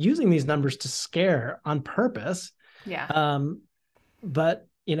using these numbers to scare on purpose. Yeah. But,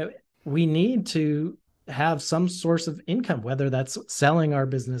 we need to have some source of income, whether that's selling our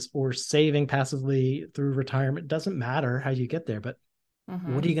business or saving passively through retirement. It doesn't matter how you get there, but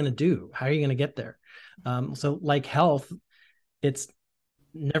mm-hmm. What are you going to do? How are you going to get there? So like health, it's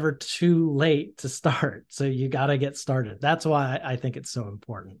never too late to start. So you got to get started. That's why I think it's so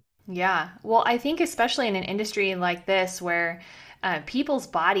important. Yeah. Well, I think especially in an industry like this where people's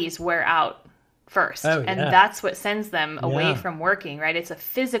bodies wear out first. Oh, and that's what sends them away from working, right? It's a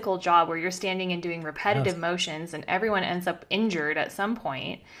physical job where you're standing and doing repetitive motions, and everyone ends up injured at some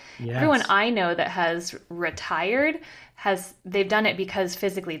point. Yes. Everyone I know that has retired they've done it because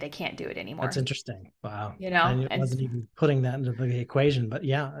physically they can't do it anymore. That's interesting. Wow. I wasn't even putting that into the equation, but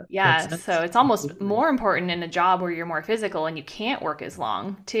yeah. Yeah. So it's almost more important in a job where you're more physical and you can't work as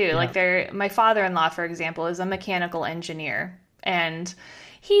long too. Yeah. Like my father-in-law, for example, is a mechanical engineer, and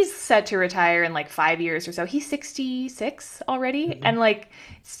he's set to retire in like 5 years or so. He's 66 already. Mm-hmm. And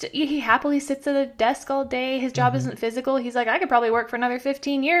he happily sits at a desk all day. His job mm-hmm. isn't physical. He's like, I could probably work for another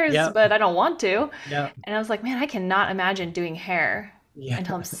 15 years, but I don't want to. Yeah. And I was like, man, I cannot imagine doing hair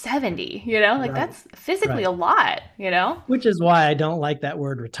until I'm 70, right. That's physically a lot, Which is why I don't like that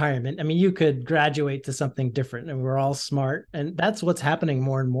word retirement. I mean, you could graduate to something different, and we're all smart. And that's what's happening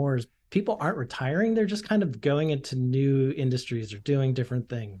more and more is people aren't retiring. They're just kind of going into new industries or doing different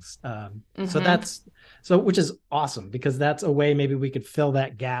things. Mm-hmm. Which is awesome, because that's a way maybe we could fill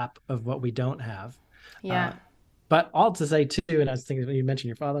that gap of what we don't have. Yeah. But all to say too, and I was thinking when you mentioned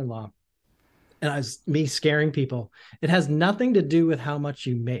your father-in-law, and me scaring people, it has nothing to do with how much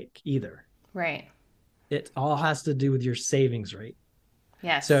you make either. Right. It all has to do with your savings rate.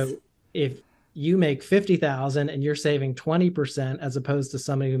 Yes. So if you make 50,000 and you're saving 20%, as opposed to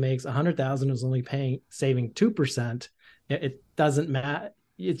somebody who makes 100,000 who's only saving 2%, it doesn't matter.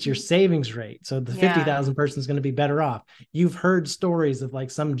 It's your savings rate. So the 50,000 person is going to be better off. You've heard stories of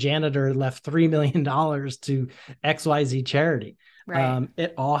like some janitor left $3 million to XYZ charity. Right.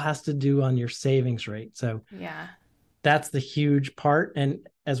 It all has to do on your savings rate. So that's the huge part. And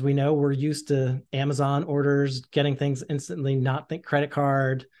as we know, we're used to Amazon orders, getting things instantly, not think credit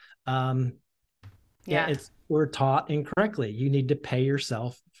card. We're taught incorrectly. You need to pay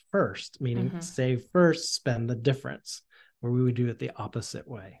yourself first, meaning mm-hmm. save first, spend the difference, where we would do it the opposite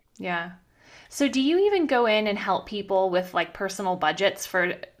way. Yeah. So do you even go in and help people with like personal budgets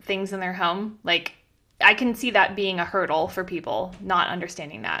for things in their home? Like, I can see that being a hurdle for people not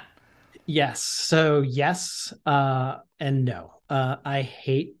understanding that. Yes. So yes, and no. I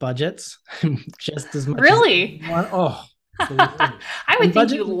hate budgets just as much. Really? I would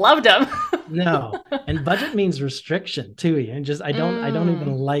think you loved them. No. And budget means restriction too. And I don't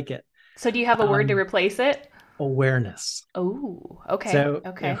even like it. So do you have a word to replace it? Awareness. Oh, okay. So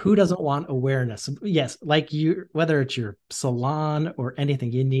who doesn't want awareness? Yes. Like whether it's your salon or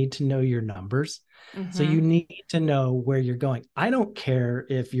anything, you need to know your numbers. Mm-hmm. So you need to know where you're going. I don't care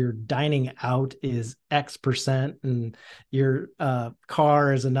if your dining out is X percent and your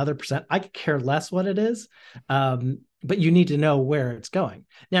car is another percent. I could care less what it is. But you need to know where it's going.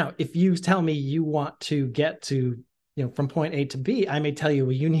 Now, if you tell me you want to get to from point A to B, I may tell you,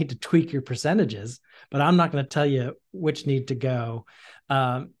 well, you need to tweak your percentages, but I'm not going to tell you which need to go.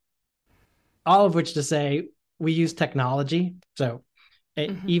 All of which to say, we use technology. So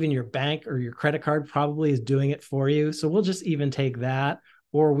even your bank or your credit card probably is doing it for you. So we'll just even take that,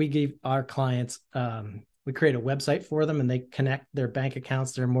 or we give our clients, we create a website for them and they connect their bank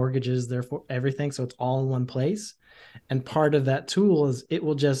accounts, their mortgages, their everything. So it's all in one place. And part of that tool is it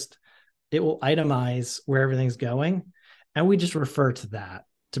will itemize where everything's going. And we just refer to that,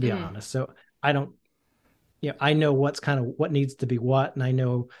 to be honest. So I don't, I know what needs to be what. And I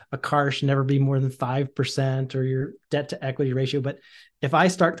know a car should never be more than 5% or your debt to equity ratio. But if I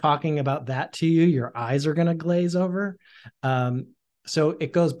start talking about that to you, your eyes are going to glaze over. So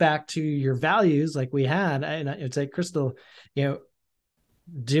it goes back to your values like we had. And I'd say, Crystal,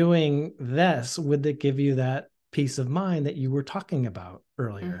 doing this, would it give you that peace of mind that you were talking about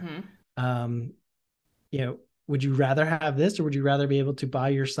earlier? Would you rather have this, or would you rather be able to buy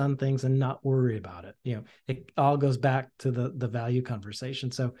your son things and not worry about it? It all goes back to the value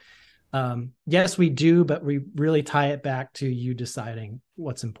conversation. So yes, we do, but we really tie it back to you deciding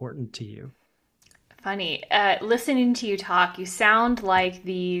what's important to you. Funny. Listening to you talk, you sound like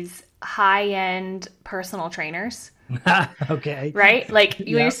these high-end personal trainers. Okay. Right? Like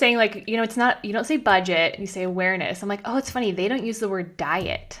you're saying, like, it's not, you don't say budget, you say awareness. I'm like, oh, it's funny. They don't use the word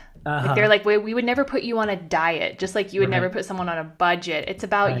diet. Like they're like, we would never put you on a diet, just like you would never put someone on a budget. It's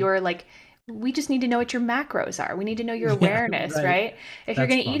about your, like, we just need to know what your macros are. We need to know your awareness, right? If you're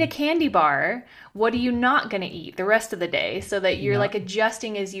going to eat a candy bar, what are you not going to eat the rest of the day, so that you're like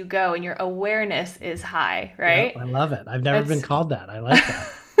adjusting as you go and your awareness is high, right? I love it. I've never been called that. I like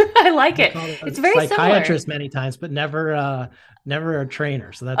that. I like it. It's very psychiatrist similar. Many times, but never a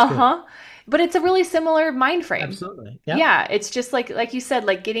trainer. So that's good. But it's a really similar mind frame. Absolutely. Yeah. It's just like you said,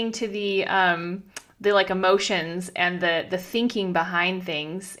 like getting to the like emotions and the thinking behind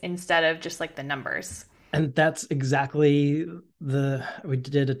things instead of just like the numbers. And that's exactly we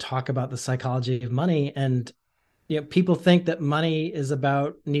did a talk about the psychology of money. And people think that money is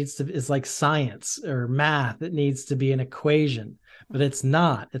like science or math. It needs to be an equation, but it's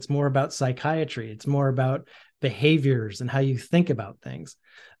not. It's more about psychiatry. It's more about behaviors and how you think about things.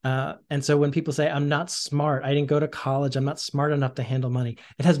 And so when people say, I'm not smart, I didn't go to college, I'm not smart enough to handle money,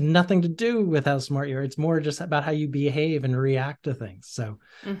 it has nothing to do with how smart you are. It's more just about how you behave and react to things. So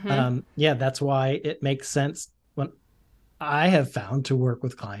that's why it makes sense when I have found to work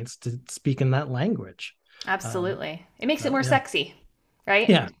with clients to speak in that language. Absolutely. It makes it more sexy, right?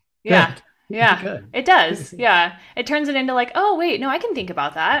 Yeah. Yeah. Good. Yeah, Good. It does. Yeah. It turns it into like, oh, wait, no, I can think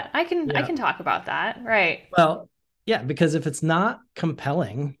about that. I can talk about that. Right. Well, yeah, because if it's not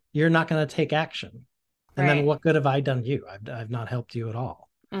compelling, you're not going to take action. And then what good have I done you? I've not helped you at all.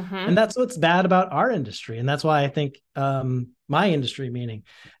 And that's what's bad about our industry. And that's why I think my industry, meaning,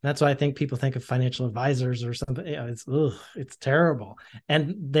 and that's why I think people think of financial advisors or something. It's terrible.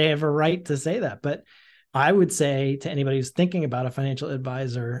 And they have a right to say that. But I would say to anybody who's thinking about a financial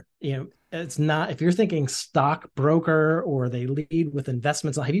advisor, it's not, if you're thinking stockbroker or they lead with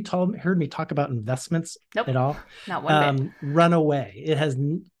investments. Have you heard me talk about investments at all? Not one bit. Run away.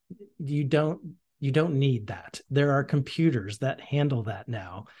 You don't need that. There are computers that handle that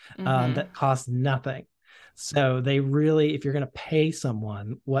now that cost nothing. So they really, if you're going to pay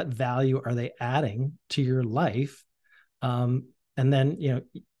someone, what value are they adding to your life? And then,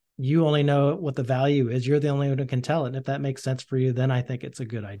 you only know what the value is. You're the only one who can tell it. And if that makes sense for you, then I think it's a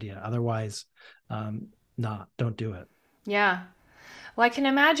good idea. Otherwise, don't do it. Yeah. Well, I can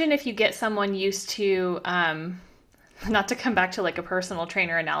imagine if you get someone used to, not to come back to like a personal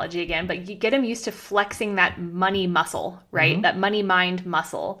trainer analogy again, but you get them used to flexing that money muscle, right? That money mind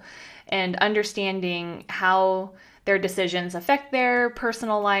muscle, and understanding how their decisions affect their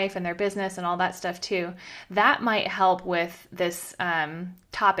personal life and their business and all that stuff too. That might help with this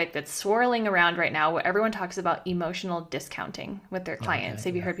topic that's swirling around right now, where everyone talks about emotional discounting with their clients.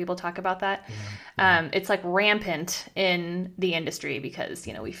 Have you heard people talk about that? It's like rampant in the industry because,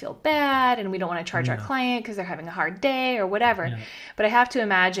 we feel bad and we don't want to charge our client because they're having a hard day or whatever. But I have to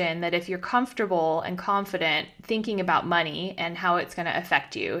imagine that if you're comfortable and confident thinking about money and how it's going to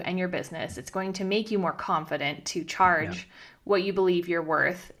affect you and your business, it's going to make you more confident to charge what you believe you're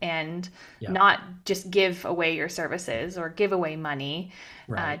worth and not just give away your services or give away money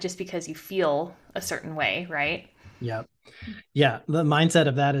just because you feel a certain way, right? Yeah. The mindset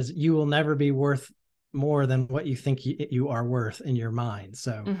of that is you will never be worth more than what you think you are worth in your mind.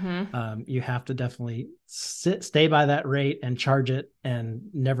 So you have to definitely stay by that rate and charge it and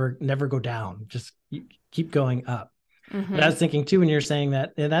never go down. Just keep going up. But I was thinking too, when you're saying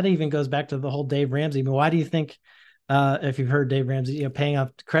that, and that even goes back to the whole Dave Ramsey. Why do you think if you've heard Dave Ramsey, paying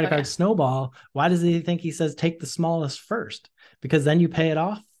off credit cards snowball. Why does he think he says take the smallest first? Because then you pay it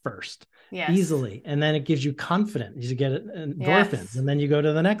off first easily. And then it gives you confidence. You get endorphins and then you go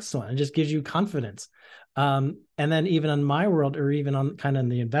to the next one. It just gives you confidence. And then even on my world, or even on kind of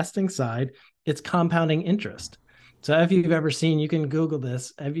the investing side, it's compounding interest. So if you've ever seen, you can Google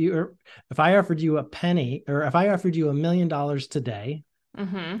this. If I offered you a penny, or if I offered you $1 million today,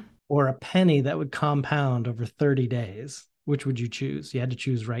 or a penny that would compound over 30 days, which would you choose? You had to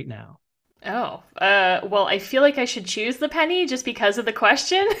choose right now. Oh, well, I feel like I should choose the penny just because of the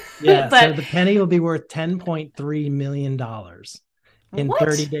question. Yeah. But so the penny will be worth $10.3 million in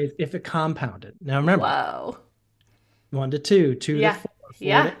 30 days if it compounded. Now remember, 1 to 2, 2 to 4, 4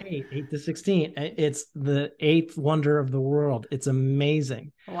 to 8, 8 to 16. It's the eighth wonder of the world. It's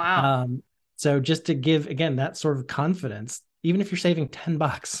amazing. Wow. So just to give, again, that sort of confidence, even if you're saving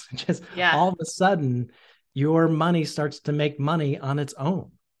 $10, just all of a sudden your money starts to make money on its own.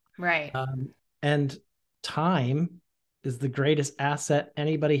 Right. And time is the greatest asset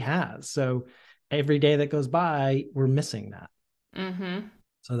anybody has. So every day that goes by, we're missing that.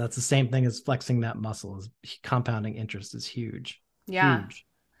 So that's the same thing as flexing that muscle. Is compounding interest is huge. Yeah. Huge.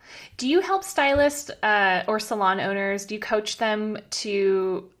 Do you help stylists or salon owners? Do you coach them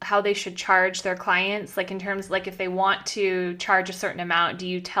to how they should charge their clients? Like in terms, like if they want to charge a certain amount, do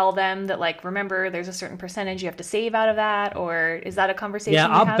you tell them that, like, remember, there's a certain percentage you have to save out of that? Or is that a conversation? Yeah,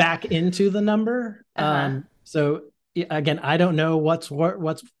 I'll back into the number. So again, I don't know what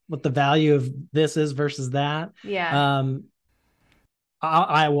the value of this is versus that. Yeah.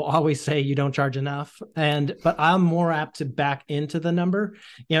 I will always say you don't charge enough, but I'm more apt to back into the number.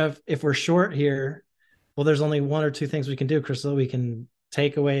 If we're short here, well, there's only 1 or 2 things we can do, Crystal. We can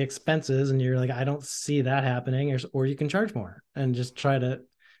take away expenses, and you're like, I don't see that happening, or you can charge more and just try to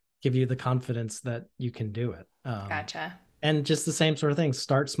give you the confidence that you can do it. Gotcha. And just the same sort of thing.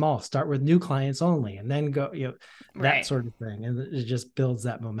 Start small. Start with new clients only, and then go, that sort of thing, and it just builds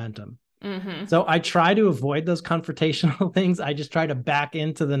that momentum. So I try to avoid those confrontational things. I just try to back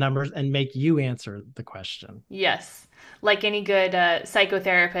into the numbers and make you answer the question. Yes. Like any good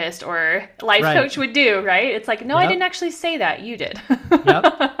psychotherapist or life coach would do, right? It's like, no, I didn't actually say that. You did.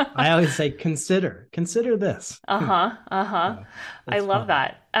 I always say, consider this. I love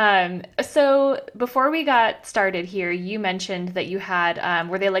that. So before we got started here, you mentioned that you had,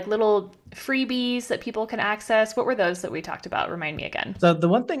 were they like little freebies that people can access? What were those that we talked about? Remind me again. So the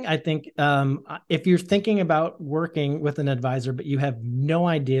one thing I think, if you're thinking about working with an advisor, but you have no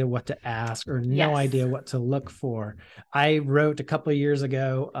idea what to ask or no idea what to look for, I wrote a couple of years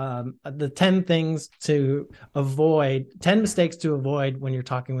ago, the 10 things to avoid, 10 mistakes to avoid when you're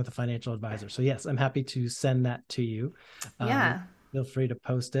talking with a financial advisor. So yes, I'm happy to send that to you. Feel free to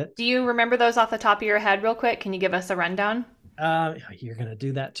post it. Do you remember those off the top of your head real quick? Can you give us a rundown? You're going to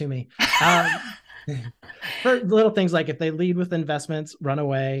do that to me. For little things like if they lead with investments, run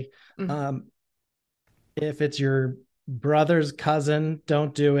away. If it's your brother's cousin,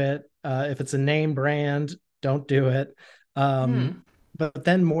 don't do it. If it's a name brand, don't do it. But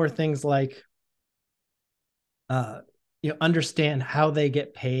then more things like, understand how they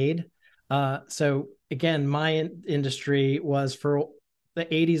get paid. So again, my industry was for the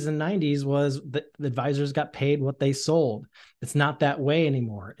 80s and 90s was the advisors got paid what they sold. It's not that way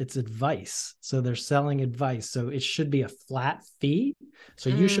anymore. It's advice. So they're selling advice. So it should be a flat fee. So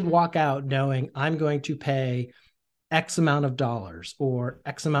you should walk out knowing I'm going to pay X amount of dollars or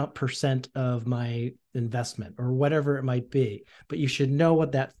X amount % of my investment or whatever it might be. But you should know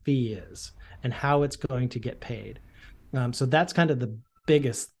what that fee is and how it's going to get paid. So that's kind of the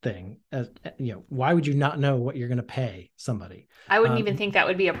biggest thing. Why would you not know what you're going to pay somebody? I wouldn't even think that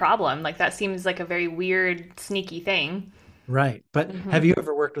would be a problem. Like that seems like a very weird, sneaky thing. Right. But have you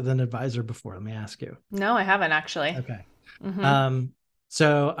ever worked with an advisor before? Let me ask you. No, I haven't actually. Okay.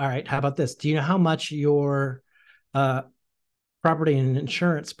 So, all right. How about this? Do you know how much your property and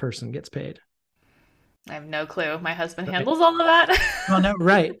insurance person gets paid? I have no clue. My husband handles all of that. Well, no,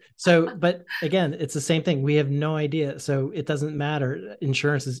 right. So, but again, it's the same thing. We have no idea. So it doesn't matter.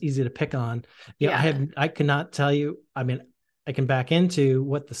 Insurance is easy to pick on. I cannot tell you. I mean, I can back into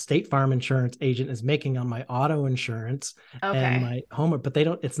what the State Farm insurance agent is making on my auto insurance and my home, but they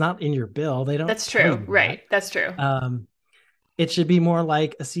don't, it's not in your bill. They don't. That's true. Right. That's true. It should be more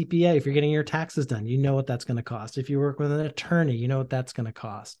like a CPA. If you're getting your taxes done, you know what that's going to cost. If you work with an attorney, you know what that's going to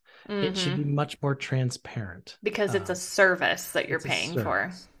cost. It should be much more transparent. Because it's a service that you're paying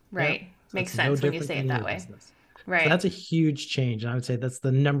for. Right. Makes sense when you say it that way. Right. So that's a huge change. And I would say that's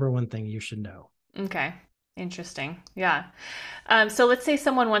the number one thing you should know. Okay. Interesting. Yeah. So let's say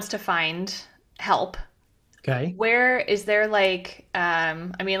someone wants to find help. Okay. Where is there like, I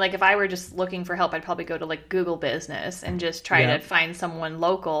mean, like if I were just looking for help, I'd probably go to like Google Business and just try to Yeah. find someone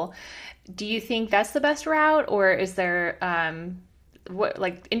local. Do you think that's the best route, or is there what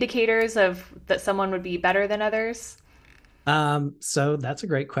like indicators of that someone would be better than others? So that's a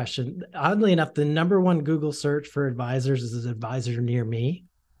great question. Oddly enough, the number one Google search for advisors is an advisor near me.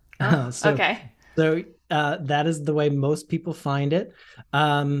 Oh, So, okay. that is the way most people find it.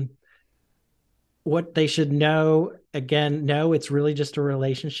 Um, what they should know, again, no, it's really just a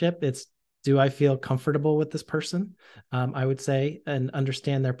relationship. It's, do I feel comfortable with this person? I would say, and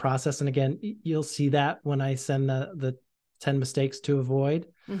understand their process. And again, you'll see that when I send the 10 mistakes to avoid.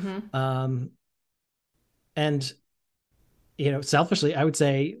 Mm-hmm. Um, and selfishly, I would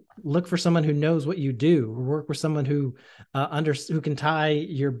say look for someone who knows what you do, or work with someone who who can tie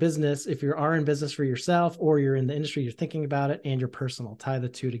your business, if you are in business for yourself or you're in the industry, you're thinking about it, and your personal, tie the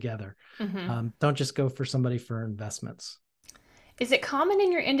two together. Mm-hmm. Don't just go for somebody for investments. Is it common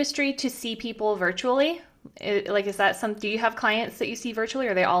in your industry to see people virtually? Like, is that some, do you have clients that you see virtually,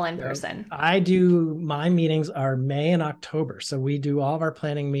 or are they all in So person? my meetings are May and October. So we do all of our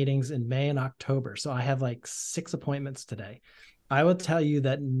planning meetings in May and October. So I have like 6 appointments today. I will tell you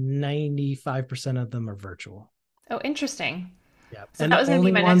that 95% of them are virtual. Oh, interesting. Yeah. So And that was going to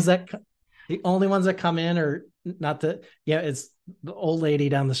be my next. the only ones that come in are not the, yeah, it's the old lady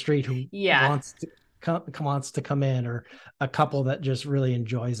down the street who Yeah. wants to come in, or a couple that just really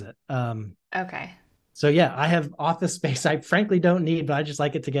enjoys it. Okay. So yeah, I have office space I frankly don't need, but I just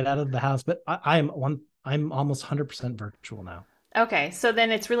like it to get out of the house. But I'm almost 100% virtual now. Okay. So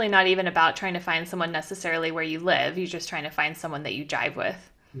then it's really not even about trying to find someone necessarily where you live. You're just trying to find someone that you jive with.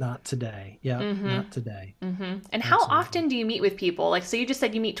 Not today. Yeah, Mm-hmm. not today. Mm-hmm. And how Absolutely. often do you meet with people? Like, so you just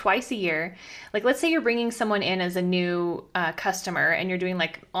said you meet twice a year. Like, let's say you're bringing someone in as a new customer and you're doing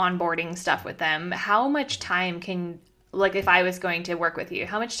like onboarding stuff with them. How much time can, like, if I was going to work with you,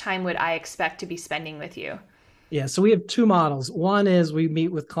 how much time would I expect to be spending with you? Yeah, so we have two models. One is we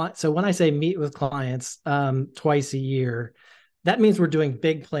meet with clients. So when I say meet with clients twice a year, that means we're doing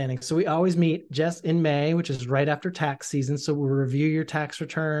big planning. So we always meet just in May, which is right after tax season. So we'll review your tax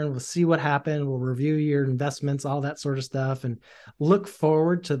return, we'll see what happened, we'll review your investments, all that sort of stuff, and look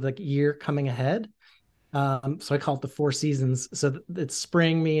forward to the year coming ahead. So I call it the four seasons. So it's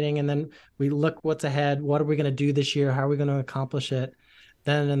spring meeting, and then we look what's ahead. What are we going to do this year? How are we going to accomplish it?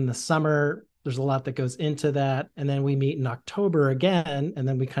 Then in the summer, there's a lot that goes into that. And then we meet in October again. And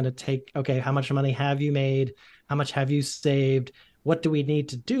then we kind of take, okay, how much money have you made? How much have you saved? What do we need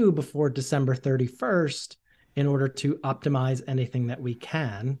to do before December 31st in order to optimize anything that we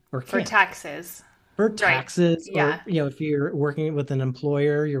can or For can't? taxes. For Right. taxes, or Yeah. if you're working with an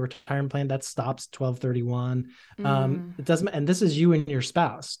employer, your retirement plan that stops 12/31. Mm, It doesn't, and this is you and your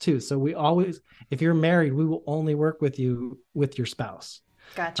spouse too. So we always, if you're married, we will only work with you with your spouse.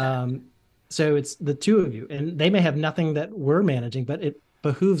 gotcha. um, so it's the two of you, and they may have nothing that we're managing, but it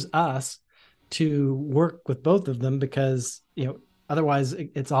behooves us to work with both of them, because otherwise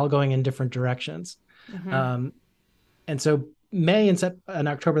it's all going in different directions. Hmm. um, and so May and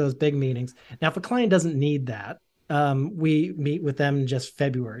October, those big meetings. Now, if a client doesn't need that, we meet with them in just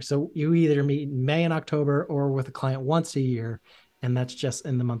February. So you either meet in May and October, or with a client once a year, and that's just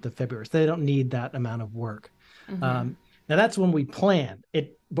in the month of February. So they don't need that amount of work. Hmm. Now that's when we plan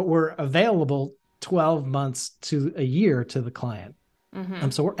it, but we're available 12 months to a year to the client. Hmm.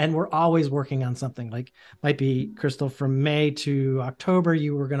 We're always working on something. Like, might be, Crystal, from May to October,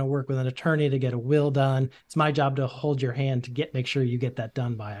 you were going to work with an attorney to get a will done. It's my job to hold your hand to make sure you get that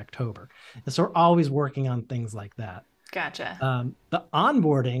done by October. And so we're always working on things like that. Gotcha. The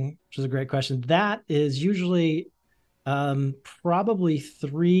onboarding, which is a great question, that is usually probably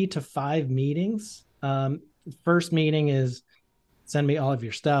 3 to 5 meetings. First meeting is send me all of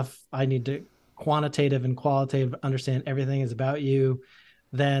your stuff. I need to quantitative and qualitative understand everything is about you.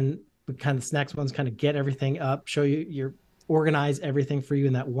 Then this next one's kind of get everything up, show you organize everything for you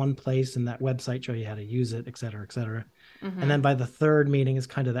in that one place, and that website, show you how to use it, et cetera, et cetera. And Hmm. then by the third meeting is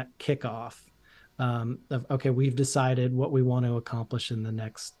kind of that kickoff of, okay, we've decided what we want to accomplish in the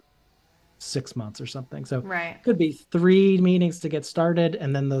next 6 months or something. So Right. it could be 3 meetings to get started,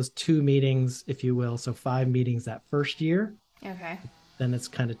 and then those 2 meetings, if you will. So 5 meetings that first year, Okay. then it's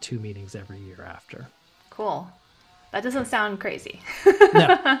kind of 2 meetings every year after. Cool. That doesn't sound crazy.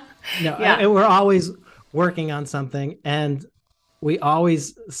 No, no, Yeah. we're always working on something, and we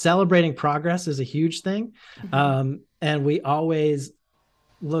always, celebrating progress is a huge thing. Hmm. And we always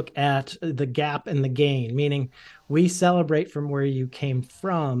look at the gap and the gain, meaning we celebrate from where you came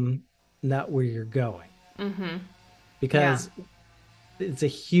from, not where you're going. Hmm. Yeah. Because it's a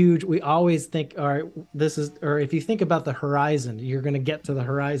huge, we always think, all right, this is, or if you think about the horizon, you're going to get to the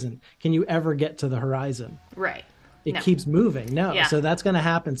horizon. Can you ever get to the horizon? Right. It No. keeps moving. No. Yeah. So that's going to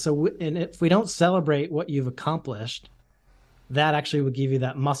happen. So, and if we don't celebrate what you've accomplished, that actually would give you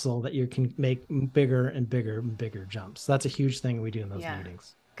that muscle that you can make bigger and bigger and bigger jumps. That's a huge thing we do in those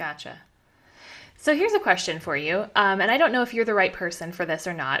meetings. Gotcha. So here's a question for you. And I don't know if you're the right person for this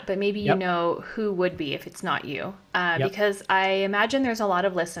or not, but maybe you know who would be if it's not you. Because I imagine there's a lot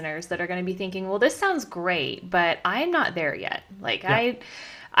of listeners that are going to be thinking, well, this sounds great, but I'm not there yet. Like I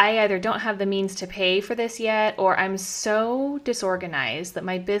either don't have the means to pay for this yet, or I'm so disorganized that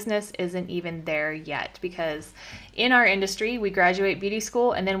my business isn't even there yet. Because in our industry, we graduate beauty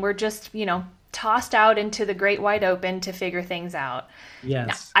school and then we're just, tossed out into the great wide open to figure things out. Yes.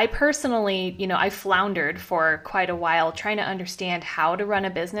 Now, I personally, I floundered for quite a while trying to understand how to run a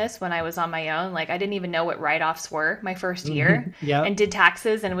business when I was on my own. Like I didn't even know what write-offs were my first year and did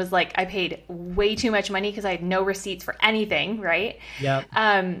taxes. And it was like, I paid way too much money because I had no receipts for anything. Right. Yeah.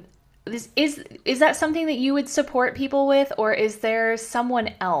 Is that something that you would support people with, or is there someone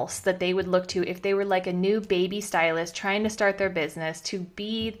else that they would look to if they were like a new baby stylist trying to start their business to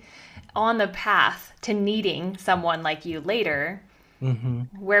be on the path to needing someone like you later?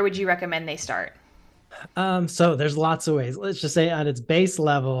 Where would you recommend they start? So there's lots of ways. Let's just say at its base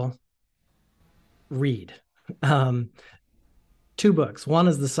level, read 2 books. One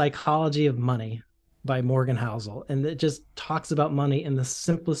is The Psychology of Money by Morgan Housel, and it just talks about money in the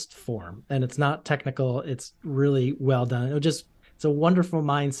simplest form, and it's not technical. It's really well done. It's a wonderful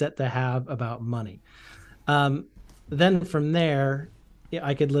mindset to have about money. Then from there,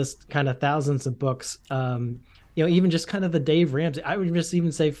 I could list kind of thousands of books, even just kind of the Dave Ramsey. I would just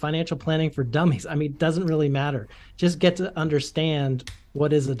even say Financial Planning for Dummies. I mean, it doesn't really matter. Just get to understand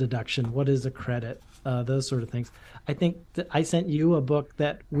what is a deduction, what is a credit, those sort of things. I think that I sent you a book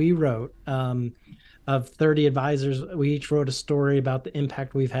that we wrote of 30 advisors. We each wrote a story about the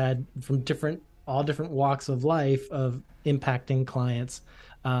impact we've had from all different walks of life of impacting clients.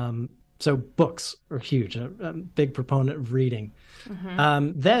 So books are huge. I'm a big proponent of reading.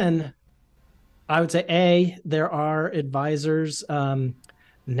 Then I would say there are advisors,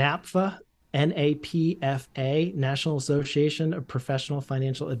 NAPFA, NAPFA, National Association of Professional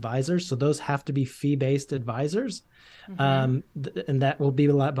Financial Advisors. So those have to be fee-based advisors. And that will be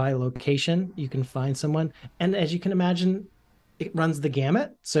by location. You can find someone. And as you can imagine, it runs the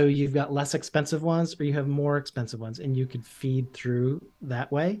gamut. So you've got less expensive ones or you have more expensive ones, and you could feed through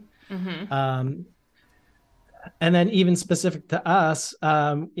that way. And then even specific to us,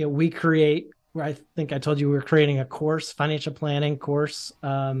 we create, where I think I told you we were creating a course, financial planning course,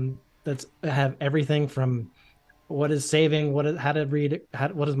 that's have everything from what is saving, how to read it,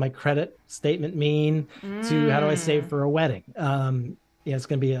 what does my credit statement mean, to how do I save for a wedding. It's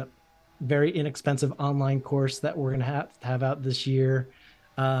going to be a very inexpensive online course that we're going to have out this year.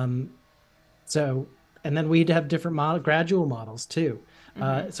 And then we'd have different gradual models too.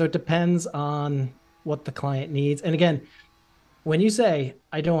 So it depends on what the client needs. And again, when you say,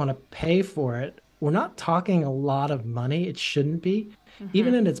 I don't want to pay for it, we're not talking a lot of money. It shouldn't be.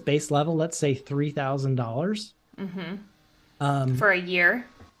 Even at its base level, let's say $3,000. For a year?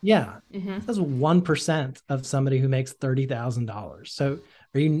 Yeah. That's 1% of somebody who makes $30,000. So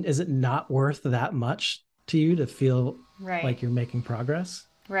is it not worth that much to you to feel like you're making progress?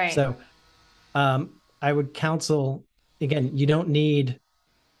 Right. So I would counsel, again, you don't need,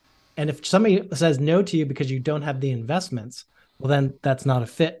 and if somebody says no to you because you don't have the investments, well, then that's not a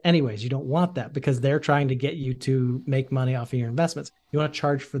fit anyways. You don't want that because they're trying to get you to make money off of your investments. You want to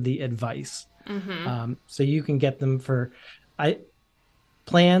charge for the advice. So you can get them for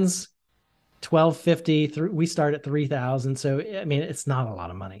plans, $1,250. We start at $3,000. So, I mean, it's not a lot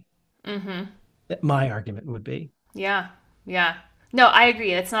of money. My argument would be. Yeah. Yeah. No, I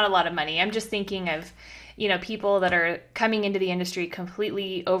agree. It's not a lot of money. I'm just thinking of, people that are coming into the industry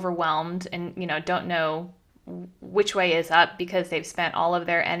completely overwhelmed and, don't know which way is up because they've spent all of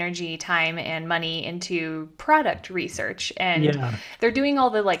their energy, time, and money into product research. And they're doing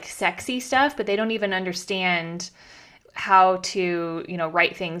all the sexy stuff, but they don't even understand how to,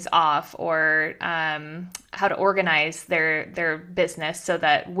 write things off or how to organize their business so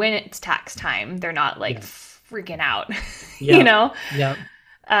that when it's tax time, they're not freaking out,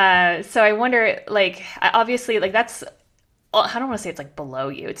 So I wonder, obviously, that's, I don't want to say it's below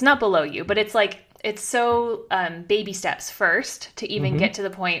you. It's not below you, but it's it's so baby steps first to even get to the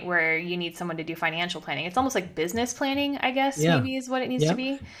point where you need someone to do financial planning. It's almost like business planning, I guess, maybe is what it needs to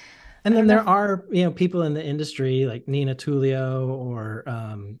be. And then there are, people in the industry like Nina Tullio or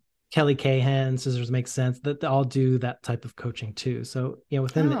Kelly Cahan, Scissors Make Sense, that all do that type of coaching too. So,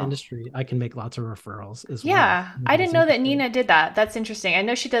 within the Oh. industry, I can make lots of referrals as well. Yeah, I didn't Anybody's know that interested. Nina did that. That's interesting. I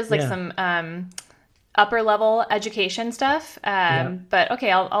know she does like Yeah. some upper level education stuff. Yeah. But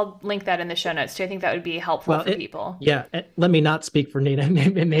okay, I'll link that in the show notes too. I think that would be helpful Well, for people. let me not speak for Nina.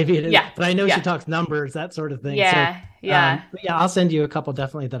 Maybe it is, Yeah, but I know she yeah, talks numbers, that sort of thing. So, yeah, yeah. but yeah, I'll send you a couple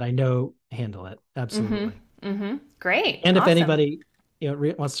definitely that I know handle it. Mm-hmm. Absolutely. Mm-hmm. Great. And if Awesome. anybody,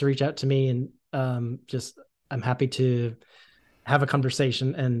 wants to reach out to me and just, I'm happy to have a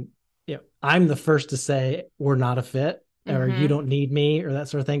conversation. And I'm the first to say we're not a fit or you Mm-hmm. don't need me or that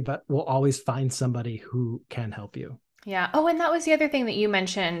sort of thing, but we'll always find somebody who can help you. Yeah. Oh, and that was the other thing that you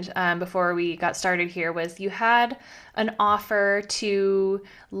mentioned before we got started here was you had an offer to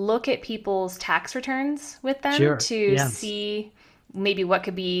look at people's tax returns with them Sure. to Yes. see maybe what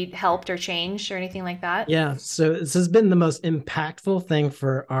could be helped or changed or anything like that. Yeah. So this has been the most impactful thing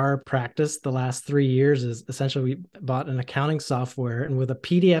for our practice the last 3 years is essentially we bought an accounting software and with a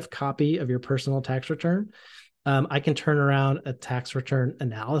PDF copy of your personal tax return, I can turn around a tax return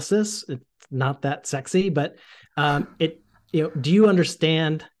analysis. It's not that sexy, but do you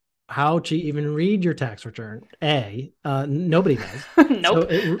understand how to even read your tax return? Nobody does. So Nope.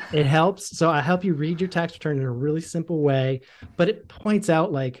 it helps. So I help you read your tax return in a really simple way, but it points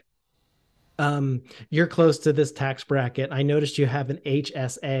out like, you're close to this tax bracket. I noticed you have an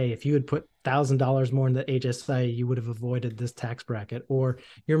HSA. If you had put $1,000 more in the HSA, you would have avoided this tax bracket, or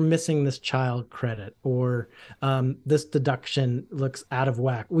you're missing this child credit, or this deduction looks out of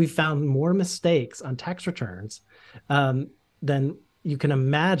whack. We found more mistakes on tax returns than you can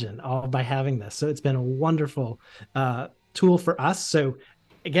imagine all by having this. So it's been a wonderful tool for us. So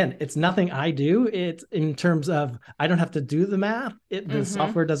again, it's nothing I do. It's in terms of I don't have to do the math. The Mm-hmm.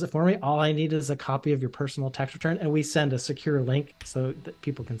 software does it for me. All I need is a copy of your personal tax return, and we send a secure link so that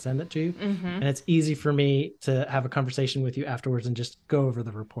people can send it to you. Mm-hmm. And it's easy for me to have a conversation with you afterwards and just go over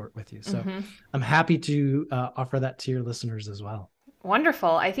the report with you. So Mm-hmm. I'm happy to offer that to your listeners as well.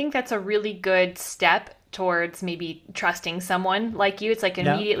 Wonderful. I think that's a really good step towards maybe trusting someone like you. It's like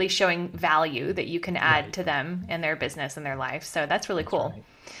Yeah, immediately showing value that you can add right. to them and their business and their life. So that's really That's cool. right.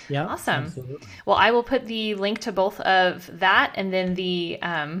 Yeah, Awesome. absolutely. Well, I will put the link to both of that and then the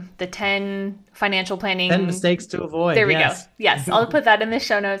 10 financial 10 planning. mistakes to avoid. There we go. Yes. Yes, I'll put that in the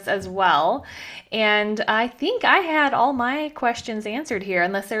show notes as well. And I think I had all my questions answered here,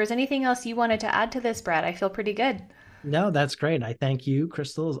 unless there was anything else you wanted to add to this, Brad. I feel pretty good. No, that's great. I thank you,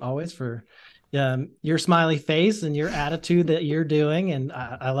 Crystal, as always, for your smiley face and your attitude that you're doing. And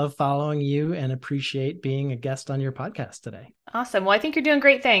I love following you and appreciate being a guest on your podcast today. Awesome. Well, I think you're doing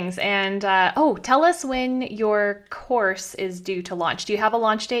great things. And tell us when your course is due to launch. Do you have a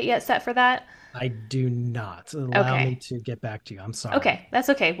launch date yet set for that? I do not. Allow me Okay. to get back to you. I'm sorry. Okay, that's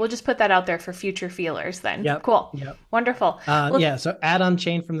okay. We'll just put that out there for future feelers then. Yep. Cool. Yep. Wonderful. Well, Yeah. So Add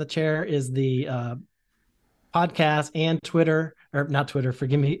Unchained from the Chair is the podcast and Twitter, or not Twitter,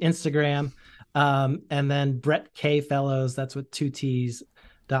 forgive me, Instagram. And then Brett K Fellows, that's what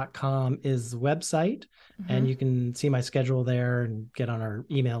 2ts.com is the website. And mhm. you can see my schedule there and get on our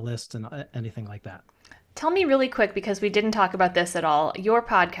email list and anything like that. Tell me really quick because we didn't talk about this at all. Your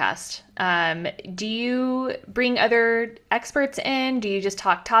podcast. Do you bring other experts in? Do you just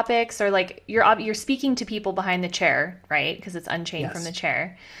talk topics, or like you're speaking to people behind the chair, right? Because it's Unchained from the Yes.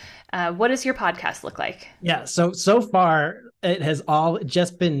 Chair. What does your podcast look like? Yeah. So far it has all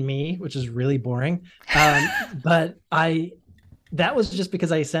just been me, which is really boring. But that was just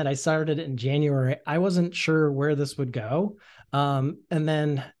because I said I started it in January. I wasn't sure where this would go. And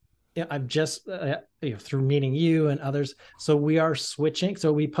then I've just, through meeting you and others. So we are switching.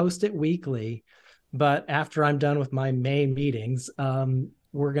 So we post it weekly, but after I'm done with my main meetings,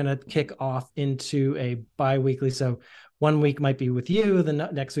 we're going to kick off into a bi-weekly. So one week might be with you. The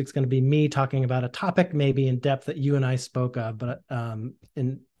next week's going to be me talking about a topic, maybe in depth that you and I spoke of, but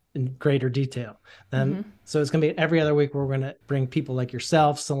in greater detail. Mm-hmm. So it's going to be every other week where we're going to bring people like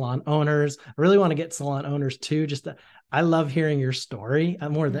yourself, salon owners. I really want to get salon owners too. I love hearing your story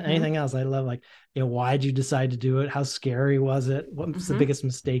more than Mm-hmm. anything else. I love why'd you decide to do it? How scary was it? What was the Mm-hmm. biggest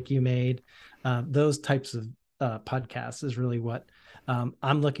mistake you made? Those types of podcasts is really what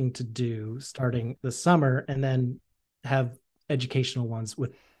I'm looking to do starting this summer, and then have educational ones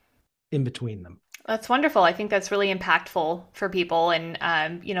with in between them. That's wonderful. I think that's really impactful for people, and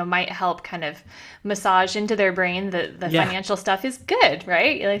might help kind of massage into their brain that the Yeah. financial stuff is good,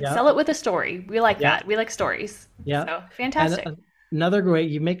 right? Like Yeah. sell it with a story. We like Yeah. that. We like stories. Yeah. So And fantastic. another great,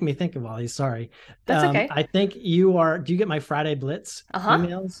 you make me think of all these. Sorry. That's okay. I think do you get my Friday Blitz Uh huh.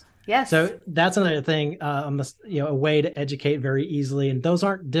 emails? Yes. So that's another thing, a way to educate very easily. And those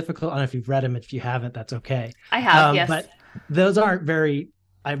aren't difficult. I don't know if you've read them. If you haven't, that's okay. I have, yes. But those aren't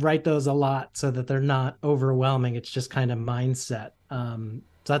I write those a lot so that they're not overwhelming. It's just kind of mindset. So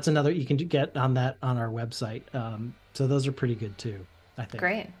that's another, you can get on that on our website. So those are pretty good too, I think.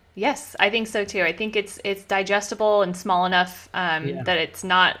 Great. Yes, I think so too. I think it's digestible and small enough that it's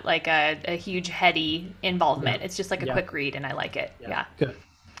not like a huge heady involvement. Yeah. It's just like a quick read, and I like it. Yeah. Good.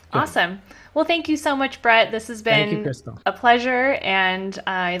 Awesome. Well, thank you so much, Brett. This has been a pleasure, and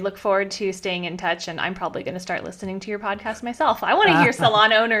I look forward to staying in touch. And I'm probably going to start listening to your podcast myself. I want to hear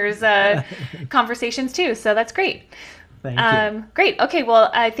salon owners' conversations too, so that's great. Thank you. Great. Okay. Well,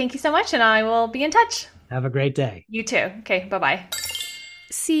 thank you so much, and I will be in touch. Have a great day. You too. Okay. Bye-bye.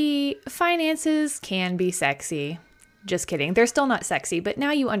 See, finances can be sexy. Just kidding. They're still not sexy, but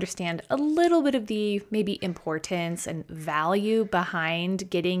now you understand a little bit of the maybe importance and value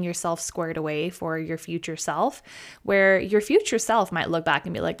behind getting yourself squared away for your future self, where your future self might look back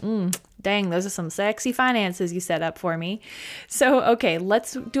and be like, dang, those are some sexy finances you set up for me. So, okay,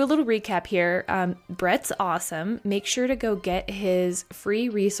 let's do a little recap here. Brett's awesome. Make sure to go get his free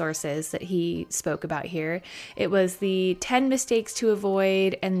resources that he spoke about here. It was the 10 mistakes to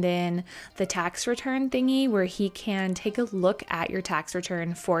avoid, and then the tax return thingy where he can take a look at your tax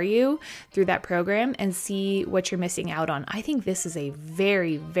return for you through that program and see what you're missing out on. I think this is a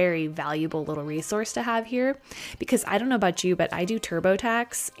very, very valuable little resource to have here, because I don't know about you, but I do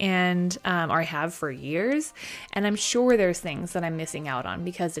TurboTax, and or I have for years, and I'm sure there's things that I'm missing out on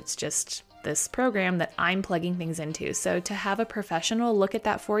because it's just this program that I'm plugging things into. So to have a professional look at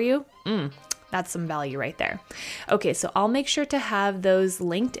that for you, that's some value right there. Okay, so I'll make sure to have those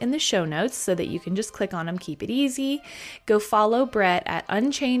linked in the show notes so that you can just click on them, keep it easy. Go follow Brett at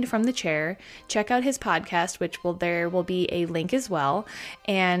Unchained from the Chair. Check out his podcast, there will be a link as well.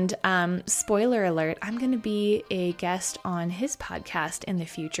 And spoiler alert, I'm going to be a guest on his podcast in the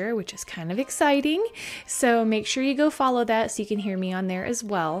future, which is kind of exciting. So make sure you go follow that so you can hear me on there as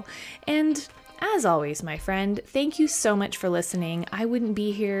well. And as always, my friend, thank you so much for listening. I wouldn't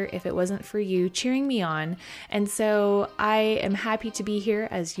be here if it wasn't for you cheering me on. And so I am happy to be here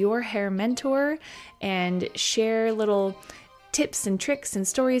as your hair mentor and share little tips and tricks and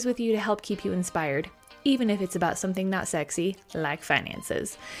stories with you to help keep you inspired, even if it's about something not sexy like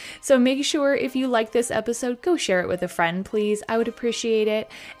finances. So make sure if you like this episode, go share it with a friend, please. I would appreciate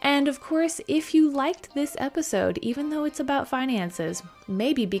it. And of course, if you liked this episode, even though it's about finances,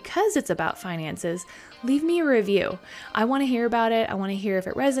 maybe because it's about finances, leave me a review. I want to hear about it. I want to hear if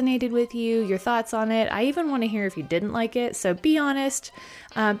it resonated with you, your thoughts on it. I even want to hear if you didn't like it. So be honest,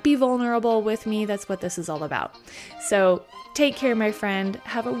 be vulnerable with me. That's what this is all about. So take care, my friend.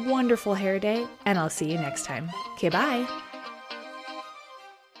 Have a wonderful hair day, and I'll see you next time. Okay, bye.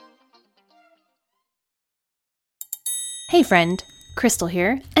 Hey, friend. Crystal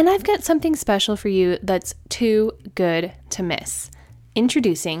here, and I've got something special for you that's too good to miss.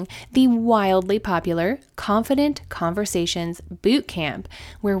 Introducing the wildly popular Confident Conversations Bootcamp,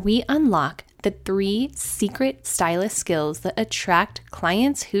 where we unlock the 3 secret stylist skills that attract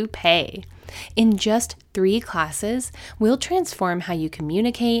clients who pay. In just 3 classes, we'll transform how you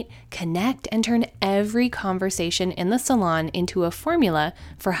communicate, connect, and turn every conversation in the salon into a formula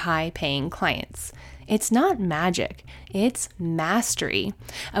for high-paying clients. It's not magic, it's mastery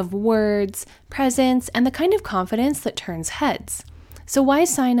of words, presence, and the kind of confidence that turns heads. So why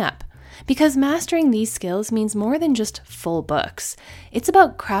sign up? Because mastering these skills means more than just full books. It's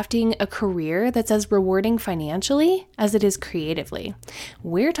about crafting a career that's as rewarding financially as it is creatively.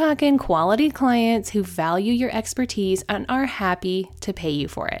 We're talking quality clients who value your expertise and are happy to pay you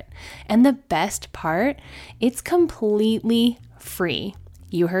for it. And the best part, it's completely free.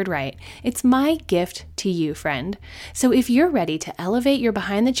 You heard right. It's my gift to you, friend. So if you're ready to elevate your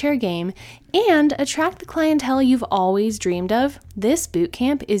behind the chair game and attract the clientele you've always dreamed of, this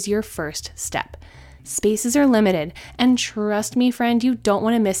bootcamp is your first step. Spaces are limited, and trust me, friend, you don't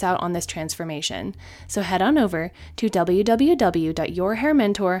want to miss out on this transformation. So head on over to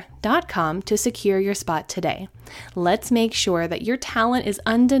www.yourhairmentor.com to secure your spot today. Let's make sure that your talent is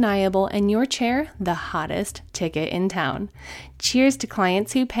undeniable and your chair the hottest ticket in town. Cheers to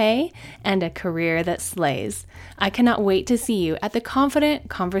clients who pay and a career that slays. I cannot wait to see you at the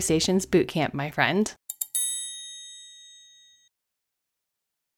Confident Conversations Bootcamp, my friend.